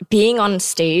being on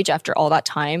stage after all that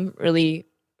time really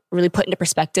put into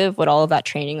perspective what all of that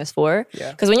training was for.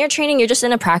 Because when you're training, you're just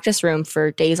in a practice room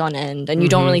for days on end and you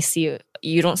don't really see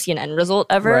an end result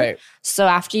ever. Right. So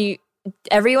after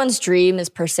everyone's dream is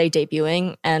per se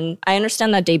debuting. And I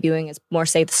understand that debuting is more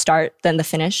say the start than the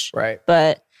finish. Right.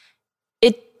 But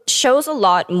it shows a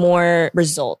lot more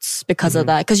results because of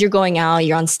that. Because you're going out,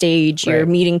 you're on stage, you're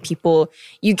meeting people.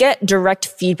 You get direct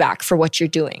feedback for what you're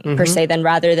doing per se, than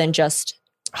rather than just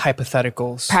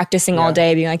hypotheticals. Practicing all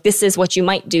day, being like, this is what you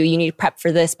might do. You need to prep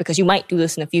for this because you might do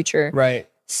this in the future. Right.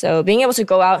 So being able to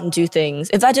go out and do things.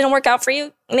 If that didn't work out for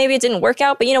you, maybe it didn't work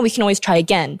out, but we can always try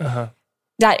again.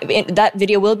 That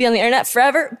video will be on the internet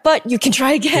forever, but you can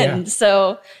try again.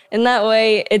 So in that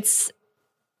way, it's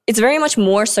very much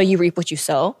more so you reap what you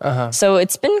sow. So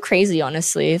it's been crazy,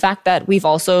 honestly. The fact that we've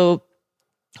also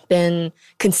been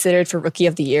considered for Rookie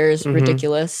of the Year is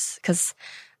ridiculous because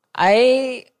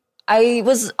I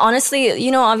was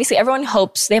honestly, obviously everyone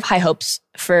they have high hopes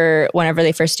for whenever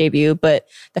they first debut, but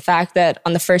the fact that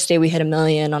on the first day we hit 1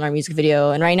 million on our music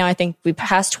video, and right now I think we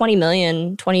passed 20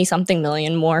 something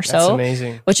million more. That's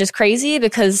amazing. Which is crazy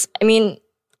because, I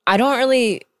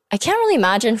can't really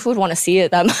imagine who would want to see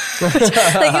it that much.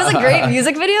 Like, it was a great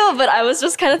music video, but I was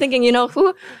just kind of thinking,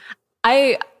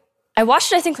 I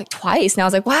watched it, I think like twice, and I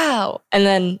was like, wow. And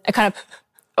then I kind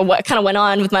of went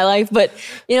on with my life, but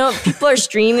people are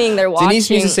streaming, they're watching. Denise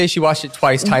needs to say she watched it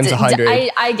twice times 100.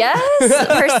 I guess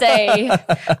per se,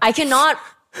 I cannot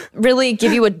really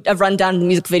give you a rundown of the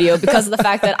music video because of the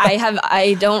fact that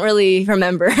I don't really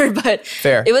remember, but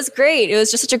Fair. It was great. It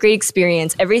was just such a great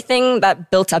experience. Everything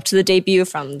that built up to the debut,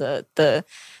 from the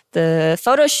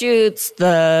photo shoots,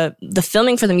 the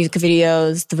filming for the music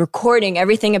videos, the recording,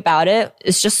 everything about it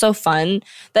is just so fun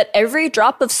that every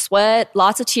drop of sweat,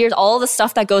 lots of tears, all the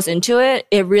stuff that goes into it,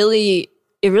 it really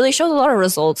shows a lot of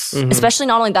results, especially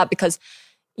not only that, because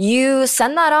you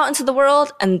send that out into the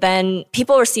world and then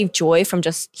people receive joy from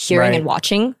just hearing and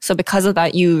watching. So because of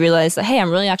that, you realize that, hey,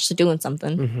 I'm really actually doing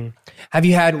something. Have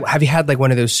you had like one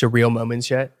of those surreal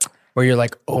moments yet? Where you're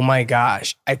like, oh my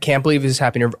gosh, I can't believe this is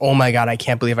happening. Or, oh my God, I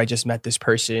can't believe I just met this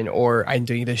person, or I'm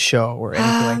doing this show, or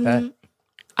anything like that?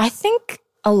 I think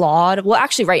a lot. Well,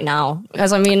 actually right now,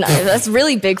 because I mean, that's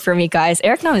really big for me, guys.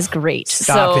 Eric Nam is great.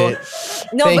 Stop it.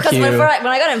 No, Thank because you. when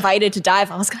I got invited to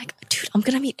dive, I was like, dude, I'm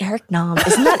going to meet Eric Nam.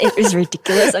 Isn't that it? Is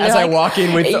ridiculous. And As I walk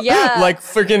in with like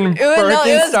freaking it was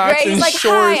Birkenstocks great. and He's like,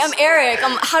 shorts. hi, I'm Eric.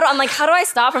 How do I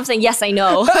stop from saying, yes, I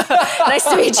know. Nice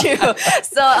to meet you.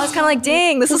 So I was kind of like,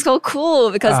 dang, this is so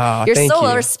cool because you're thank so you.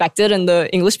 well respected in the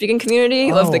English speaking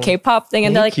community of the K-pop thing.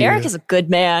 And they're like, thank you. Eric is a good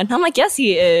man. I'm like, yes,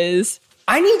 he is.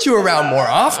 I need you around more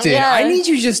often. Yeah. I need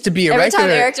you just to be a Every regular.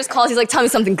 time Eric just calls, he's like, tell me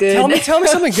something good. Tell me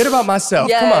something good about myself.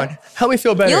 Yeah. Come on. Help me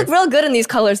feel better. You look real good in these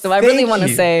colors, though. I really want to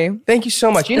say. Thank you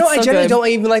so much. You know, It's I so generally good. don't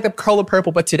even like the color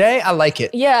purple, but today I like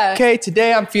it. Yeah. Okay,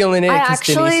 today I'm feeling it. I 'cause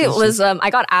actually Denise is was, I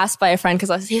got asked by a friend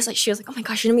because she was like, oh my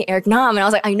gosh, you're gonna meet Eric Nam. And I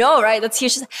was like, I know, right? That's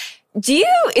huge. She's like,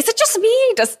 is it just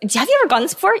me? Have you ever gone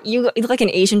this before? You look like an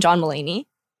Asian John Mulaney.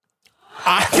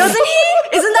 Doesn't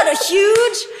he? Isn't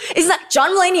that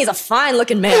John Mulaney is a fine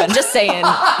looking man. Just saying.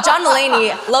 John Mulaney,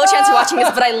 low chance you're watching this,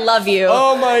 but I love you.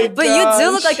 Oh my god. But you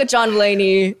do look like a John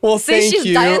Mulaney. Well, See, thank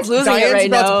you. Diane's losing it right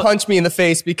about now. to punch me in the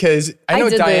face because I know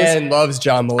did Diane loves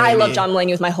John Mulaney. I love John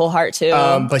Mulaney with my whole heart too.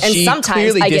 But and she sometimes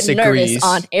clearly I get disagrees. nervous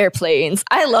on airplanes.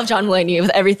 I love John Mulaney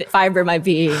with every fiber of my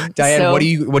being. Diane, So, what are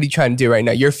you trying to do right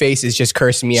now? Your face is just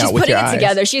cursing me She's out with putting your it eyes.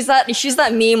 together. She's that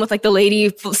meme with like the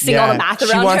lady singing all the math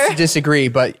around she wants her. to disagree,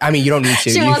 but I mean, you don't need to.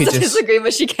 She you wants could to just. disagree,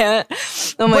 but she can't.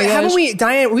 Oh my But gosh. haven't we,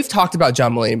 Diane? We've talked about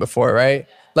John Mulaney before, right?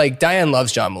 Like Diane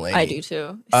loves John Mulaney. I do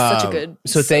too. It's such a good.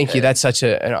 So thank you. That's such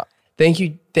thank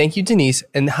you, Denise,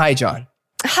 and hi, John.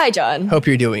 Hi, John. Hope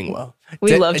you're doing well.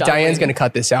 We love John Diane's Mulaney. gonna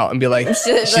cut this out and be like,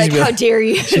 She's like, how dare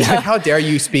you? She's like, how dare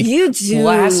you speak You do.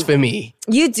 blasphemy?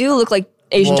 You do look like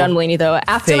Asian Well, John Mulaney though.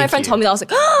 After my thank friend you. told me that, I was like,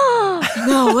 oh,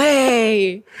 no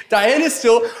way. Diane is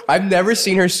still. I've never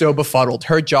seen her so befuddled.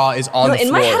 Her jaw is on No, the in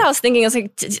floor. my head, I was thinking, I was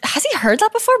like, has he heard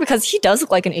that before? Because he does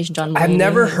look like an Asian John Mulaney. I've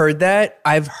never heard that.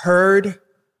 I've heard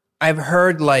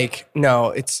like,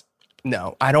 no,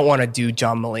 I don't want to do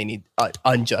John Mulaney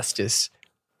injustice.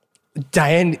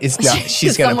 Diane is not,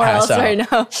 she's going to somewhere pass else out. right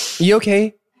now. You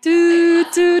okay? Do,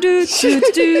 do, do, do,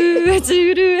 do,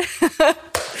 do, do.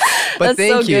 But That's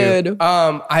thank so you. good.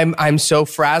 I'm so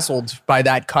frazzled by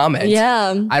that comment.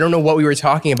 Yeah. I don't know what we were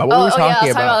talking about. What were we talking I was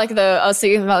talking about? about I was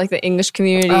thinking about like the English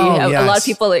community. Oh, A lot yes. of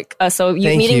people so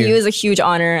Thank meeting you. you is a huge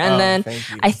honor. And then thank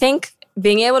you. I think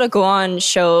being able to go on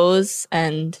shows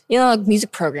and,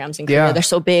 music programs in Korea, Yeah. they're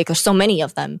so big. There's so many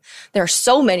of them. There are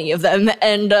so many of them.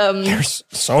 And, There's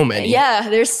so many. yeah,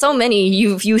 there's so many.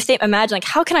 You imagine like,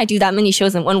 how can I do that many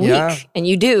shows in 1 Yeah. week? And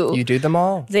you do. You do them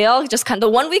all. They all just the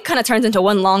 1 week kind of turns into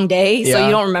one long day. So Yeah.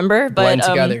 you don't remember. But Blend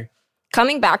together.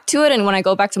 coming back to it, and when I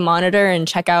go back to monitor and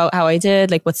check out how I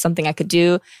did, like what's something I could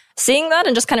do, seeing that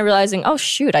and just kind of realizing, oh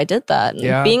shoot, I did that. And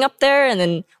Yeah. being up there, and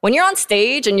then when you're on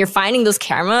stage and you're finding those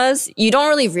cameras, you don't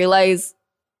really realize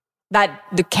that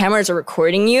the cameras are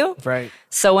recording you. Right.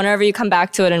 So whenever you come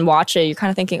back to it and watch it, you're kind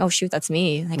of thinking, oh shoot, that's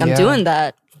me. Like I'm Yeah. doing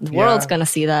that. The world's Yeah. gonna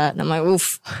see that. And I'm like,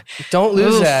 oof. Don't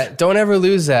lose Oof. that. Don't ever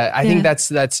lose that. I think Yeah.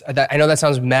 that's I know that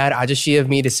sounds mad ajashi of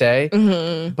me to say,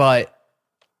 but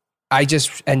I just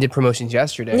ended promotions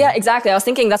yesterday. Yeah, exactly.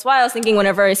 That's why I was thinking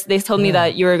whenever they told me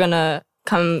that you were gonna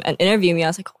come and interview me, I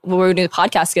was like, well, we're gonna do the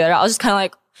podcast together. I was just kind of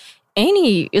like,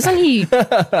 isn't he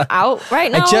out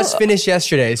right now? I just finished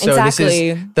yesterday. So this Exactly.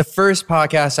 is the first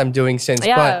podcast I'm doing since.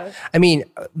 Yeah. But I mean,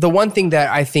 the one thing that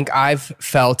I think I've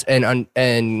felt and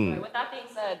With that being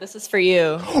said, this is for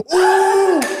you.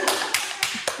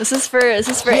 This is for Eric.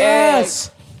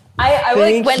 yes. I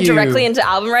Thank went you. directly into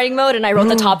album writing mode and I wrote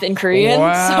the top in Korean.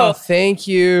 Wow, So thank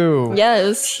you. yeah, it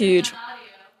was huge.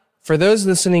 For those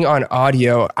listening on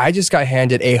audio, I just got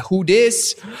handed a Who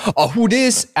Dis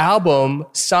album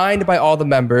signed by all the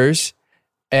members.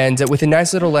 And with a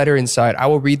nice little letter inside. I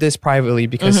will read this privately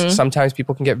because sometimes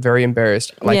people can get very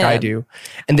embarrassed like I do.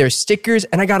 And there's stickers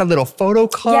and I got a little photo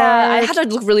card. Yeah, I had to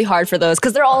look really hard for those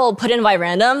because they're all put in by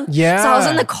random. Yeah. So I was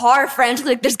in the car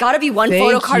frantically like, there's got to be one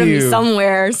photo card of me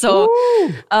somewhere. So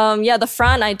the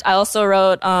front, I also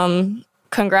wrote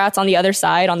congrats on the other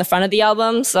side on the front of the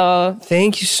album. So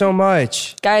thank you so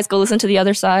much. Guys, go listen to The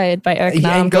Other Side by Eric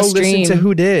Nam. And go listen to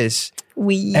Who Dis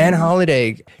and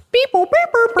Holiday. Beep, boop, beep,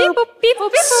 boop, beep, boop, beep, boop,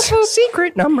 beep, boop, boop.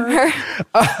 Secret number.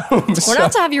 We're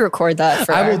not to have you record that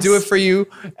for us. I will do it for you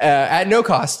at no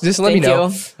cost. Just let me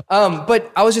know.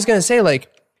 But I was just going to say, like,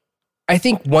 I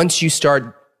think once you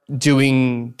start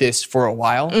doing this for a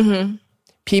while,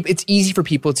 it's easy for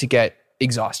people to get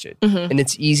exhausted. And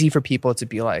it's easy for people to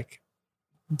be like,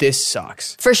 this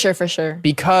sucks. For sure.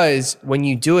 Because when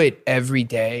you do it every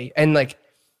day, and like,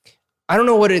 I don't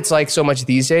know what it's like so much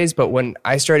these days, but when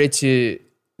I started to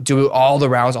do all the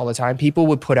rounds all the time, people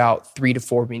would put out 3 to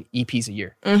 4 EPs a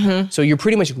year. So you're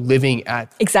pretty much living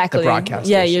at the broadcast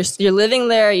station. You're living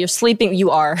there, you're sleeping,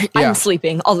 you are. I'm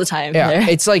sleeping all the time. Yeah,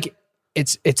 it's like,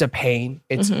 it's a pain.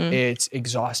 It's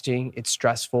exhausting. It's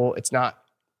stressful. It's not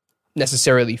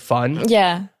necessarily fun.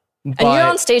 Yeah. And you're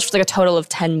on stage for like a total of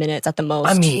 10 minutes at the most.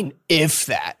 I mean, if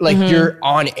that. Like you're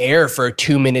on air for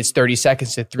 2 minutes, 30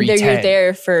 seconds to 3:10. You're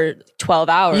there for 12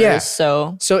 hours. Yeah.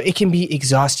 So it can be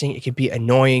exhausting. It can be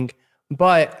annoying.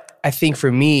 But I think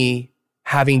for me,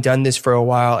 having done this for a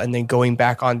while and then going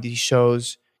back on these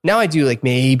shows, now I do like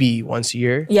maybe once a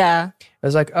year. Yeah. I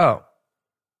was like, oh,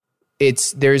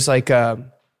 there's like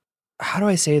how do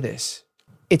I say this?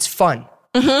 It's fun.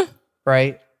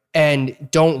 Right? And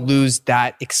don't lose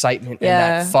that excitement and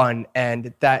that fun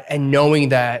and knowing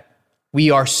that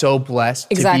we are so blessed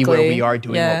to be where we are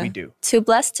doing what we do. Too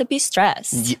blessed to be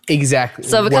stressed. Exactly.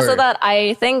 So because of that,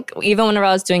 I think even whenever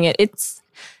I was doing it, it's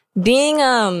being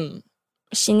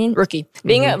rookie.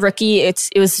 Being a rookie,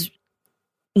 it was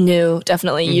new,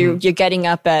 definitely. You're getting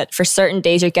up for certain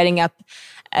days, you're getting up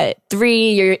at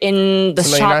 3, you're in the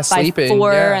shop by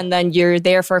 4, and then you're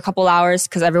there for a couple hours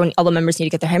because all the members need to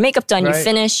get their hair and makeup done. You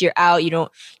finish, you're out,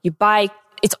 you buy,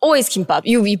 it's always kimbap.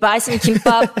 You buy some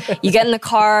kimbap, you get in the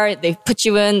car, they put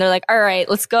you in, they're like, all right,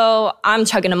 let's go. I'm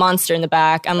chugging a Monster in the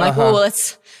back. I'm like,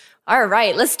 all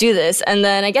right, let's do this. And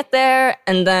then I get there,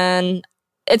 and then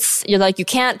you're like, you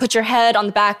can't put your head on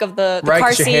the back of the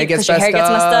car seat because your hair gets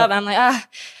messed up. And I'm like,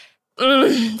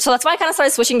 So that's why I kind of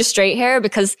started switching to straight hair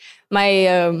because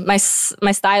my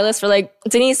stylist were like,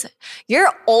 Denise, you're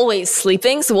always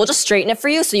sleeping, so we'll just straighten it for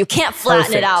you so you can't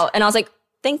flatten it out. And I was like,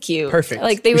 thank you. Perfect.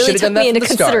 Like they really took me into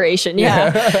consideration. Yeah.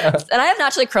 And I have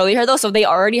naturally curly hair though, so they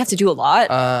already have to do a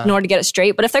lot in order to get it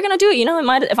straight. But if they're going to do it,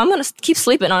 if I'm going to keep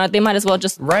sleeping on it, they might as well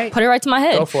just put it right to my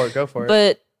head. Go for it.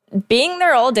 But being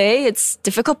there all day, it's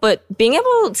difficult, but being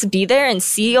able to be there and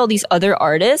see all these other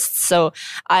artists. So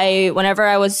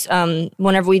whenever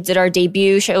we did our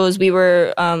debut shows, we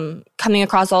were coming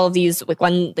across all of these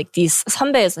these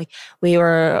선배s. Like we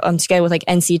were together with like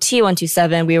NCT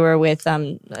 127. We were with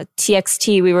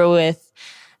TXT. We were with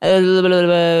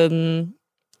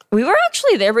we were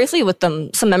actually there briefly with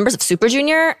some members of Super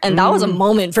Junior, and that was a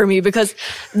moment for me because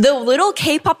the little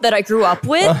K-pop that I grew up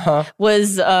with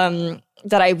was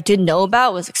that I didn't know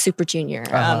about was like Super Junior.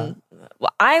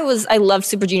 I loved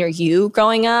Super Junior U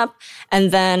growing up, and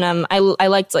then I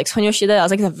liked like Sonyeoshida. I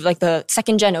was like the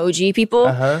second gen OG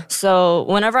people. So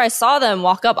whenever I saw them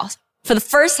walk up, for the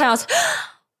first time I was,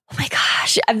 oh my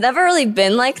gosh! I've never really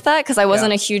been like that because I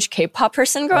wasn't a huge K-pop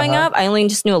person growing up. I only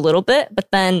just knew a little bit, but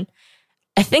then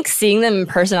I think seeing them in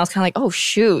person, I was kind of like, oh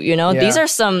shoot, these are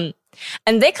some,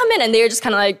 and they come in and they're just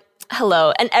kind of like,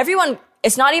 hello, and everyone.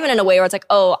 It's not even in a way where it's like,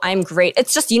 oh, I'm great.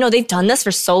 It's just, they've done this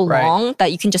for so long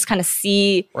that you can just kind of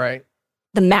see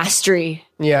the mastery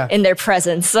in their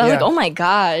presence. So I was like, oh my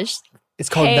gosh. It's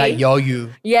called that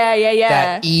yoyu. Yeah.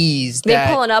 That ease.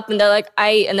 They're pulling up and they're like,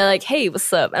 hey,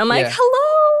 what's up? And I'm like,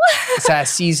 hello. It's that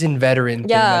seasoned veteran thing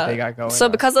that they got going So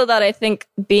because of that, I think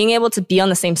being able to be on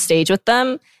the same stage with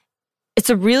them,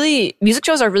 music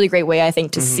shows are a really great way, I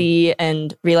think, to see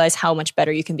and realize how much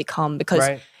better you can become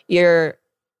because you're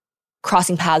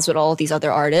crossing paths with all of these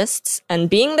other artists and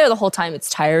being there the whole time, it's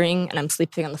tiring and I'm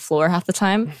sleeping on the floor half the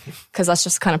time because that's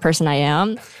just the kind of person I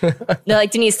am. They're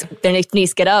like, Denise,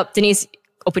 get up. Denise,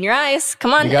 open your eyes.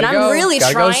 Come on. And I'm really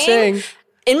trying.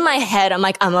 In my head, I'm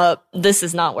like, this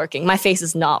is not working. My face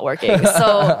is not working.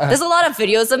 So there's a lot of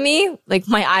videos of me. Like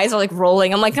my eyes are like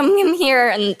rolling. I'm like, I'm here.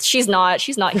 And she's not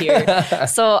here.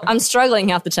 So I'm struggling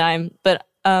half the time. But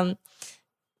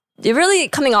it really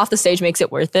coming off the stage makes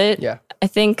it worth it. Yeah.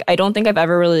 I don't think I've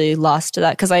ever really lost to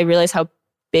that because I realize how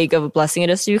big of a blessing it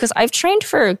is to you because I've trained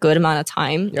for a good amount of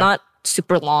time. Yeah. Not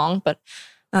super long, but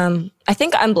I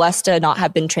think I'm blessed to not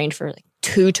have been trained for like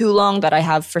too long that I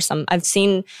have for some. I've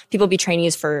seen people be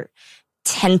trainees for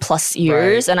 10 plus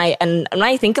years. Right. And when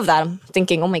I think of that, I'm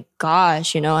thinking, oh my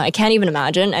gosh, I can't even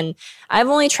imagine. And I've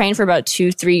only trained for about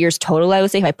 2-3 years total, I would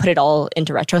say, if I put it all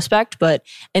into retrospect. But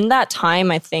in that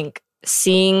time, I think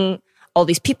seeing all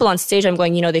these people on stage, I'm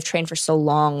going, they've trained for so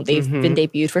long. They've been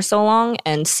debuted for so long.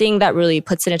 And seeing that really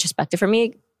puts it into perspective for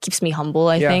me, keeps me humble,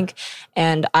 I think.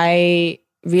 And I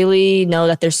really know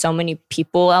that there's so many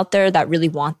people out there that really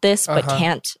want this, but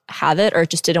can't have it or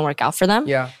it just didn't work out for them.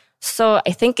 Yeah. So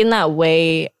I think in that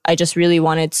way, I just really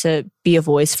wanted to be a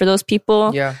voice for those people.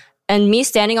 Yeah. And me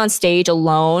standing on stage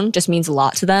alone just means a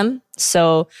lot to them.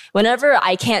 So whenever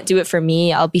I can't do it for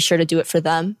me, I'll be sure to do it for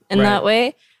them in that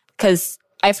way. Because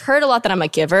I've heard a lot that I'm a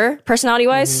giver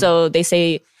personality-wise. So they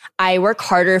say I work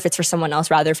harder if it's for someone else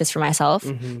rather if it's for myself.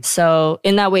 So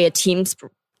in that way, a team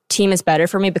is better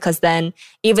for me because then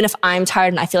even if I'm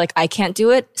tired and I feel like I can't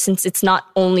do it, since it's not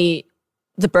only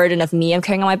the burden of me I'm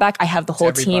carrying on my back, I have the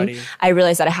whole team. I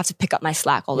realize that I have to pick up my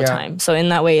slack all the time. So in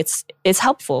that way, it's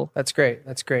helpful. That's great.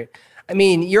 I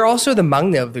mean, you're also the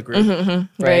maknae of the group. Right?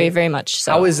 Very, very much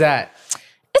so. How is that?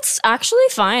 It's actually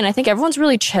fine. I think everyone's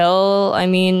really chill. I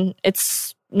mean, it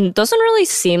doesn't really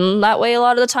seem that way a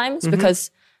lot of the times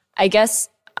because I guess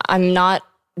I'm not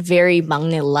very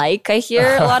maknae-like, I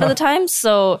hear a lot of the times.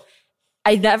 So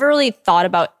I never really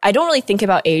I don't really think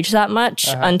about age that much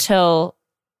until...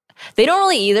 They don't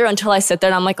really either until I sit there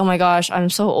and I'm like, oh my gosh, I'm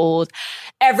so old.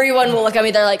 Everyone will look at me.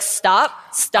 They're like, stop.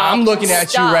 I'm looking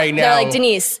at you right now. They're like,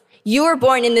 Denise, you were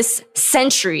born in this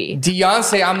century.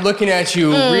 Beyonce, I'm looking at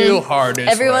you real hard.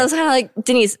 Everyone's kind of like,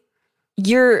 Denise,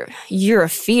 you're a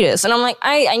fetus. And I'm like,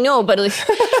 I know, but like,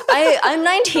 I'm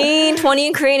 19, 20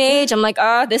 in Korean age. I'm like,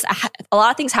 a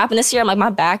lot of things happened this year. I'm like, my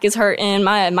back is hurting.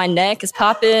 My neck is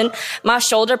popping. My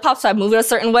shoulder pops. So I move it a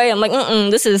certain way. I'm like,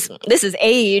 this is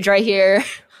age right here.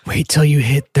 Wait till you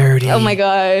hit 30. Oh my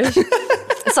gosh.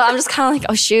 So I'm just kind of like,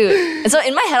 oh shoot. And so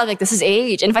in my head, I'm like, this is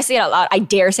age. And if I say it out loud, I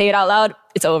dare say it out loud,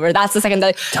 it's over. That's the second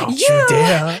that, don't you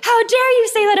dare. How dare you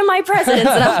say that in my presence?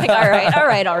 And I'm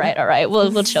like, all right.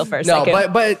 We'll chill for a second.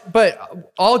 No,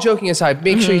 but all joking aside,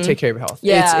 make sure you take care of your health.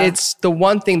 Yeah. It's the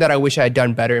one thing that I wish I had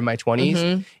done better in my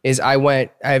 20s is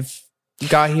I've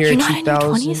got here in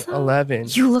 2011.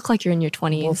 You look like you're in your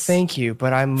 20s. Well, thank you,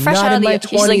 but I'm fresh not out in my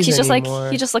 20s anymore.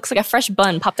 He just looks like a fresh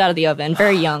bun popped out of the oven.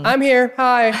 Very young. I'm here.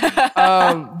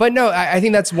 Hi. But no, I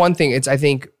think that's one thing. I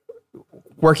think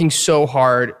working so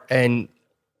hard and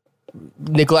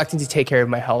neglecting to take care of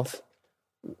my health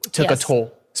took a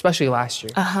toll, especially last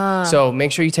year. So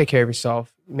make sure you take care of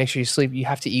yourself. Make sure you sleep. You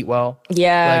have to eat well.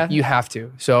 Yeah. Like you have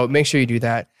to. So make sure you do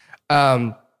that.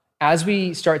 As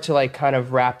we start to like kind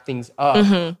of wrap things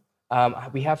up,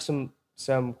 we have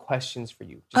some questions for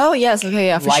you. Yes. Okay.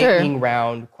 Yeah, for sure. Lightning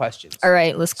round questions. All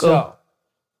right, let's go. So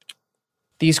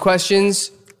these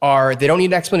questions they don't need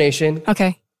an explanation.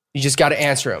 Okay. You just got to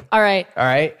answer them. All right.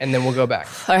 And then we'll go back.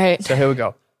 All right. So here we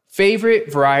go.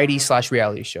 Favorite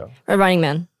variety/reality show? Running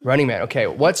Man. Running Man. Okay.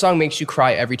 What song makes you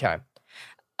cry every time?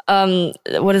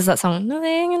 What is that song?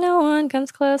 Nothing and no one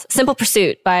comes close. Simple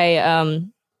Pursuit by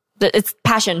it's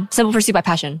Passion. Simple Pursuit by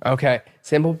Passion. Okay.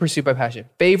 Simple Pursuit by Passion.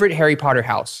 Favorite Harry Potter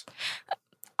house?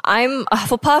 I'm a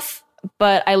Hufflepuff,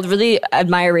 but I really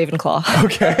admire Ravenclaw.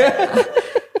 Okay.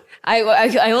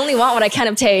 I only want what I can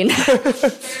obtain.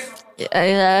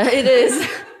 It is.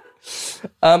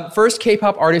 First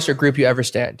K-pop artist or group you ever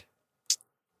stand?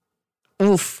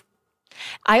 Oof.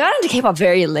 I got into K-pop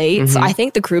very late, so I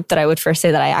think the group that I would first say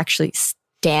that I actually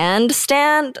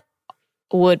stand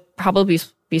would probably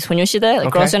be Soneoshide,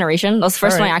 like Girls' Generation. That was the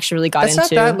first one I actually really got into.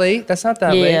 That's not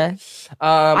that late. Yeah.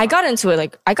 I got into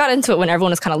it when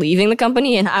everyone was kind of leaving the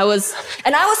company, and I was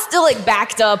still like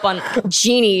backed up on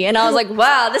Genie, and I was like,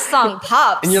 wow, this song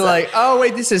pops. And you're like, oh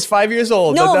wait, this is 5 years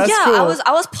old. No, but that's cool.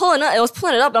 I was pulling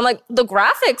it up. And I'm like, the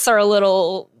graphics are a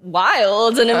little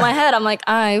wild, and in my head, I'm like,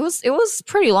 it was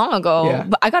pretty long ago,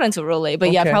 but I got into it real late.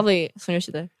 But yeah, probably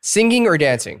Soneoshide. Singing or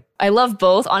dancing? I love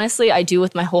both. Honestly, I do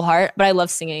with my whole heart, but I love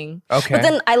singing. Okay. But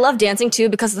then I love dancing too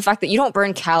because of the fact that you don't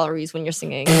burn calories when you're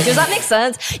singing. Does that make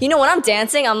sense? When I'm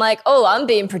dancing, I'm like, oh, I'm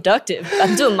being productive.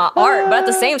 I'm doing my art. But at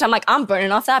the same time, like, I'm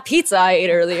burning off that pizza I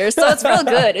ate earlier. So it's real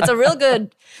good. It's a real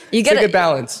good... It's a good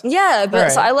balance. Yeah,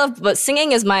 but so but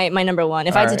singing is my number one.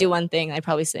 If I had to do one thing, I'd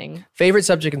probably sing. Favorite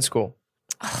subject in school?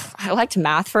 I liked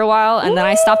math for a while, and then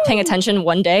I stopped paying attention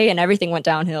one day, and everything went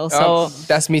downhill. So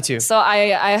that's me too. So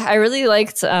I really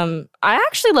liked. I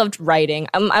actually loved writing.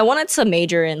 I wanted to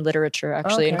major in literature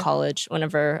actually in college.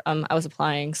 Whenever I was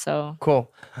applying. So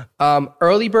cool.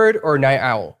 Early bird or night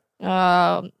owl?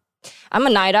 I'm a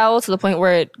night owl to the point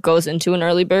where it goes into an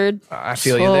early bird. I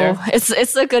feel you there.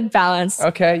 It's a good balance.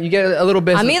 Okay, you get a little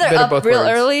bit. I'm either bit of up both real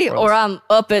worlds. early or I'm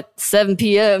up at 7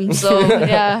 p.m. So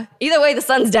yeah, either way, the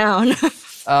sun's down.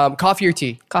 Coffee or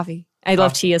tea? Coffee. I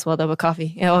love tea as well, though, but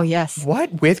coffee. Oh yes.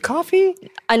 What, with coffee?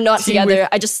 And not Tea together.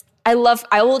 I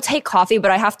will take coffee,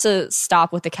 but I have to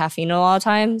stop with the caffeine a lot of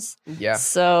times. Yeah.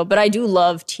 So, but I do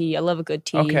love tea. I love a good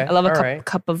tea. Okay, I love a all cup, right.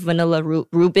 cup of vanilla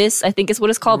rubis, I think is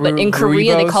what it's called. But in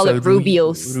Korea, they Rooibos call it or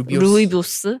rubios.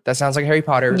 rubios? That sounds like Harry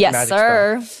Potter. Yes, magic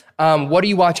sir. spell. What are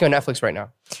you watching on Netflix right now?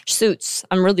 Suits.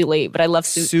 I'm really late, but I love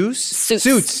Suits.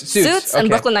 Suits. And Okay.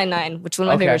 Brooklyn Nine-Nine, which is one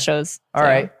of my Okay. favorite shows. All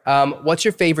right. What's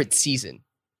your favorite season?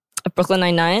 Brooklyn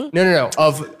Nine-Nine? No.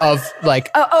 Of like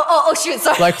Oh, shoot.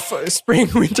 Sorry. like spring,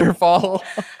 winter, fall,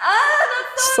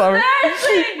 that's so summer.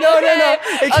 embarrassing. No. Okay.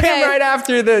 It came right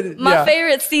after the. My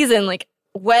favorite season, like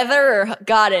weather,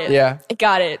 got it. Yeah.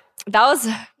 Got it. That was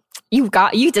you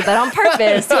did that on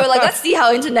purpose. You were like, let's see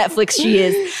how into Netflix she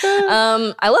is.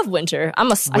 I love winter.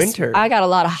 Winter. I got a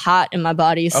lot of hot in my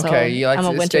body, so Okay, you like I'm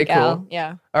a to winter stay gal. cool.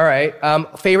 Yeah. All right.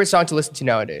 Favorite song to listen to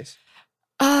nowadays?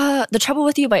 The Trouble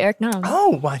with You by Eric Nam.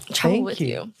 Oh, my! Trouble Thank with you.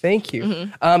 You. Thank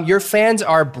you. Your fans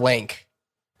are blank.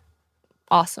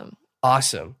 Awesome.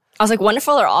 Awesome. I was like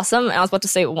wonderful or awesome, and I was about to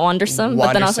say wondersome,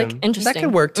 but then I was like Wondersome. interesting. That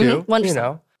could work too. Wondersome. You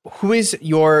know, who is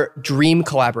your dream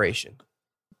collaboration?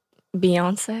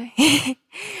 Beyonce.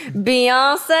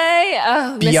 Beyonce.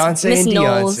 Oh, Beyonce Miss and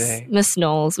Knowles. Beyonce. Miss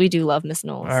Knowles. We do love Miss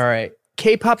Knowles. All right.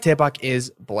 K-pop Daebak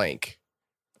is blank.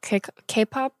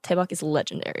 K-pop Daebak is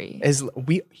legendary. Is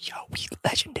we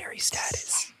legendary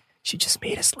status. She just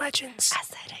made us legends. I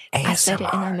said it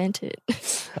and I meant it.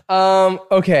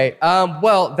 Okay.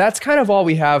 Well, that's kind of all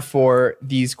we have for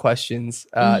these questions.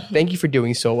 Thank you for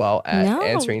doing so well at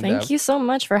answering them. Thank you so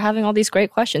much for having all these great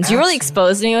questions. You really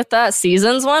exposed me with that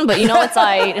seasons one, but you know it's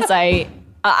I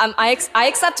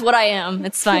accept what I am.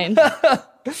 It's fine.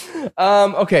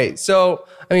 Okay. So,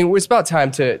 I mean, it's about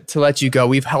time to let you go.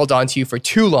 We've held on to you for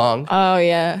too long. Oh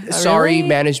yeah. Sorry, Really?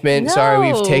 management. No.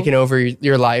 Sorry, we've taken over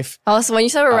your life. Oh, so when you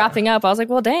said we're wrapping up, I was like,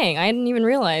 well, dang, I didn't even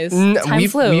realize. Time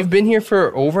flew. We've been here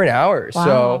for over an hour.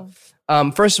 Wow.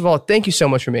 So, first of all, thank you so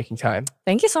much for making time.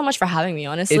 Thank you so much for having me.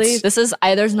 Honestly, It's- this is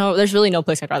there's really no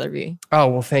place I'd rather be. Oh,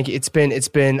 well, thank you. It's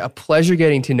been a pleasure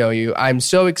getting to know you. I'm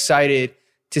so excited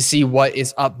to see what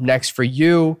is up next for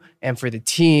you and for the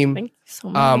team. Thank you so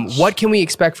much. What can we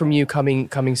expect from you coming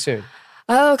soon?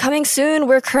 Oh, coming soon.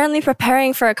 We're currently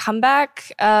preparing for a comeback.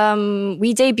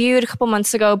 We debuted a couple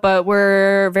months ago, but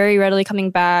we're very readily coming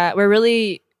back. We're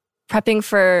really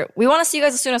prepping we want to see you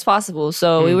guys as soon as possible.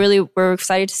 So we're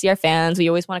excited to see our fans. We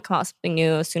always want to come out with something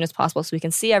new as soon as possible so we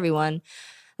can see everyone.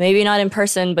 Maybe not in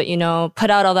person, but, put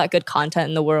out all that good content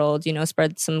in the world,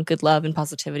 spread some good love and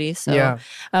positivity. So Yeah.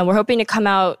 we're hoping to come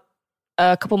out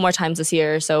a couple more times this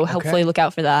year. So hopefully look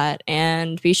out for that.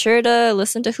 And be sure to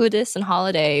listen to Who Dis and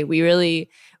Holiday. We really,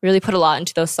 really put a lot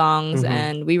into those songs.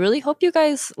 And we really hope you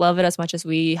guys love it as much as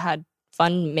we had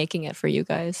fun making it for you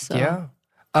guys. So. Yeah.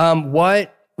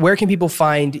 Where can people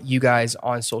find you guys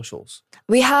on socials?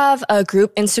 We have a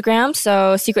group Instagram,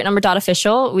 so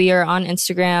secretnumber.official. We are on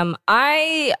Instagram.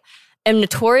 I am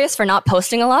notorious for not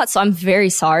posting a lot, so I'm very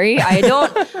sorry. I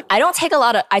don't take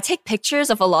I take pictures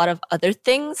of a lot of other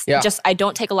things. Yeah. I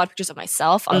don't take a lot of pictures of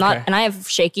myself. And I have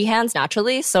shaky hands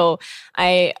naturally, so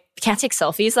I can't take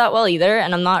selfies that well either,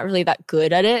 and I'm not really that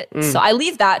good at it. So I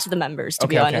leave that to the members, to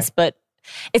be honest. But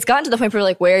it's gotten to the point where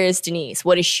like, where is Denise?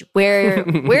 What is she? Where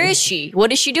is she?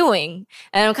 What is she doing?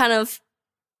 And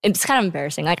it's kind of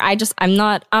embarrassing. Like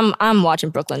I'm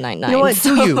watching Brooklyn Nine-Nine. You know what?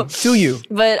 So. Do you?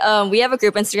 But we have a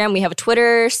group Instagram. We have a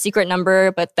Twitter, secret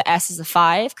number, but the S is a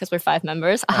 5 because we're 5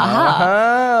 members.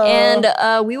 And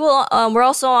we're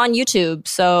also on YouTube.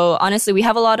 So honestly, we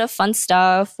have a lot of fun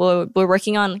stuff. We're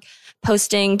working on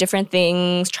posting different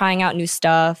things, trying out new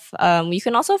stuff. You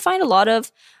can also find a lot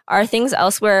of our things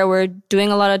elsewhere. We're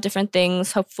doing a lot of different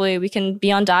things. Hopefully we can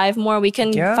be on Dive more. We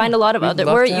can find a lot of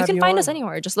other, you can find us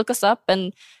anywhere. Just look us up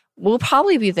and we'll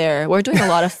probably be there. We're doing a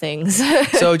lot of things.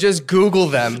 So just Google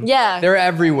them. Yeah. They're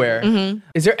everywhere.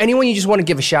 Is there anyone you just want to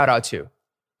give a shout out to?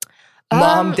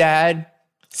 Mom, dad,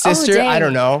 sister? dang. I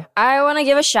don't know. I want to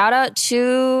give a shout out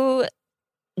to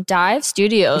Dive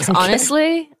Studios.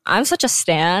 Honestly, I'm such a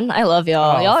stan. I love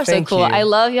y'all. Oh, Y'all are so thank cool. you. I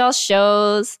love y'all's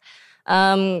shows.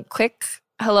 Quick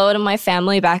hello to my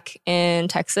family back in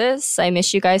Texas. I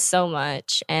miss you guys so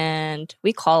much. And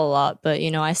we call a lot, but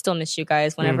I still miss you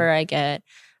guys whenever I get.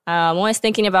 I'm always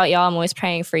thinking about y'all. I'm always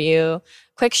praying for you.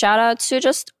 Quick shout out to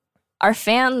just our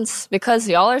fans because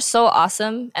y'all are so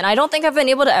awesome. And I don't think I've been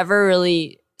able to ever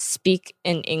really speak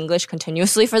in English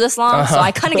continuously for this long, so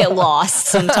I kind of get lost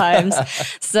sometimes.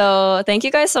 So thank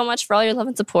you guys so much for all your love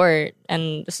and support.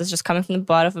 And this is just coming from the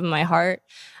bottom of my heart.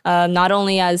 Not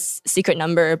only as Secret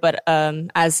Number, but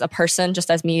as a person, just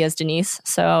as me, as Denise.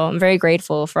 So I'm very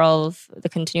grateful for all of the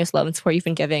continuous love and support you've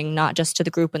been giving, not just to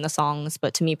the group and the songs,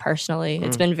 but to me personally.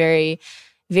 It's been very,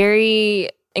 very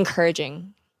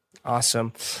encouraging.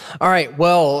 Awesome. All right.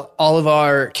 Well, all of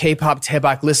our K-pop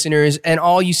Daebak listeners and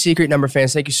all you Secret Number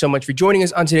fans, thank you so much for joining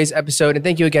us on today's episode. And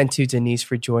thank you again to Denise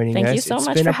for joining us. Thank you so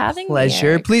much for having me. It's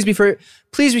been a pleasure.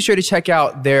 Please be sure to check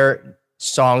out their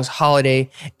songs Holiday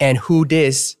and Who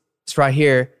Dis. It's right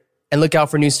here. And look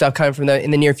out for new stuff coming from them in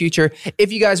the near future.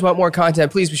 If you guys want more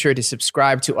content, please be sure to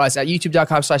subscribe to us at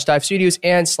youtube.com/Dive Studios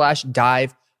and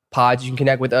 /Dive Pods. You can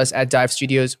connect with us at Dive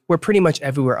Studios. We're pretty much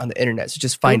everywhere on the internet, so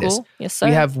just find us. Yes, sir.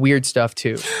 We have weird stuff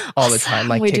too, all the time,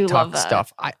 like We do TikTok love that.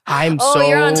 stuff. I'm Oh, so.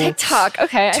 you're on TikTok.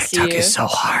 Okay, I see you. TikTok is so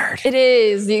hard. It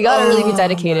is. You gotta really be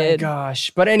dedicated. Oh my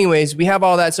gosh. But anyways, we have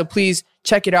all that. So please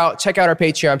check it out. Check out our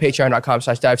Patreon,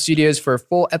 patreon.com/Dive Studios for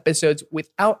full episodes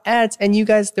without ads. And you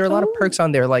guys, there are a lot of perks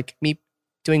on there, like me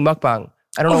doing mukbang.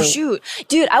 I don't know. Oh shoot,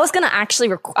 dude! I was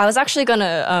actually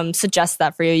gonna suggest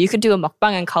that for you. You could do a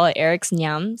mukbang and call it Eric's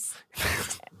Nyams,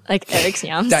 like Eric's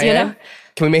Nyams. Diane, You know?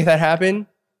 can we make that happen?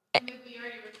 Okay.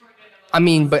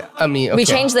 We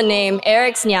changed the name,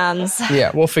 Eric's Nyams.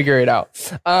 Yeah, we'll figure it out.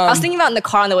 I was thinking about it in the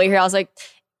car on the way here. I was like,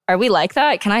 "Are we like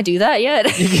that? Can I do that yet?"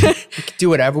 Do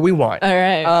whatever we want. All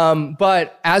right.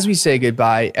 But as we say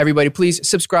goodbye, everybody, please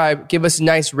subscribe, give us a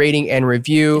nice rating and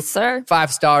review. Yes, sir.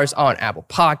 5 stars on Apple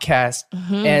Podcasts.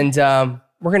 And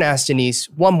we're going to ask Denise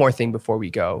one more thing before we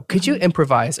go. Could you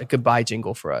improvise a goodbye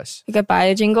jingle for us?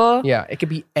 Goodbye, jingle. Yeah, it could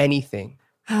be anything.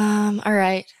 All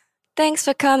right. Thanks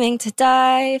for coming to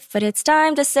Dive, but it's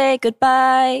time to say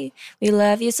goodbye. We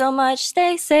love you so much.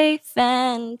 Stay safe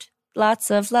and lots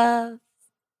of love.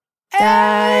 Dive.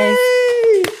 Hey!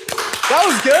 That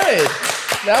was good.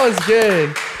 That was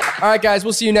good. All right, guys,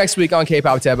 we'll see you next week on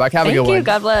K-Pop Daebak. Have a good Thank you. one.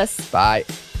 God bless. Bye.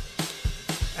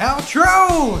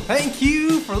 Outro! Thank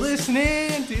you for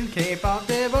listening to K-Pop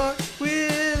Daebak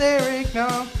with Eric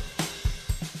Nam.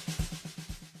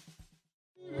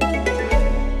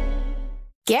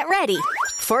 Get ready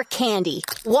for candy.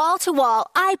 Wall-to-wall,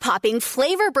 eye-popping,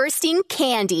 flavor-bursting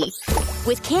candy.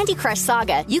 With Candy Crush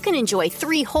Saga, you can enjoy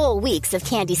 3 whole weeks of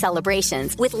candy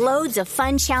celebrations with loads of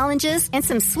fun challenges and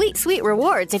some sweet, sweet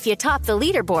rewards if you top the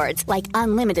leaderboards, like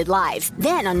unlimited lives.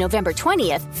 Then on November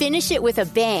 20th, finish it with a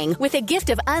bang with a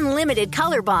gift of unlimited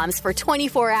color bombs for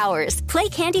 24 hours. Play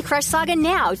Candy Crush Saga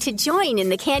now to join in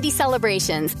the candy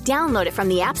celebrations. Download it from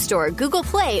the App Store, Google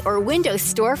Play, or Windows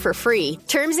Store for free.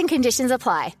 Terms and conditions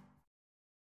apply.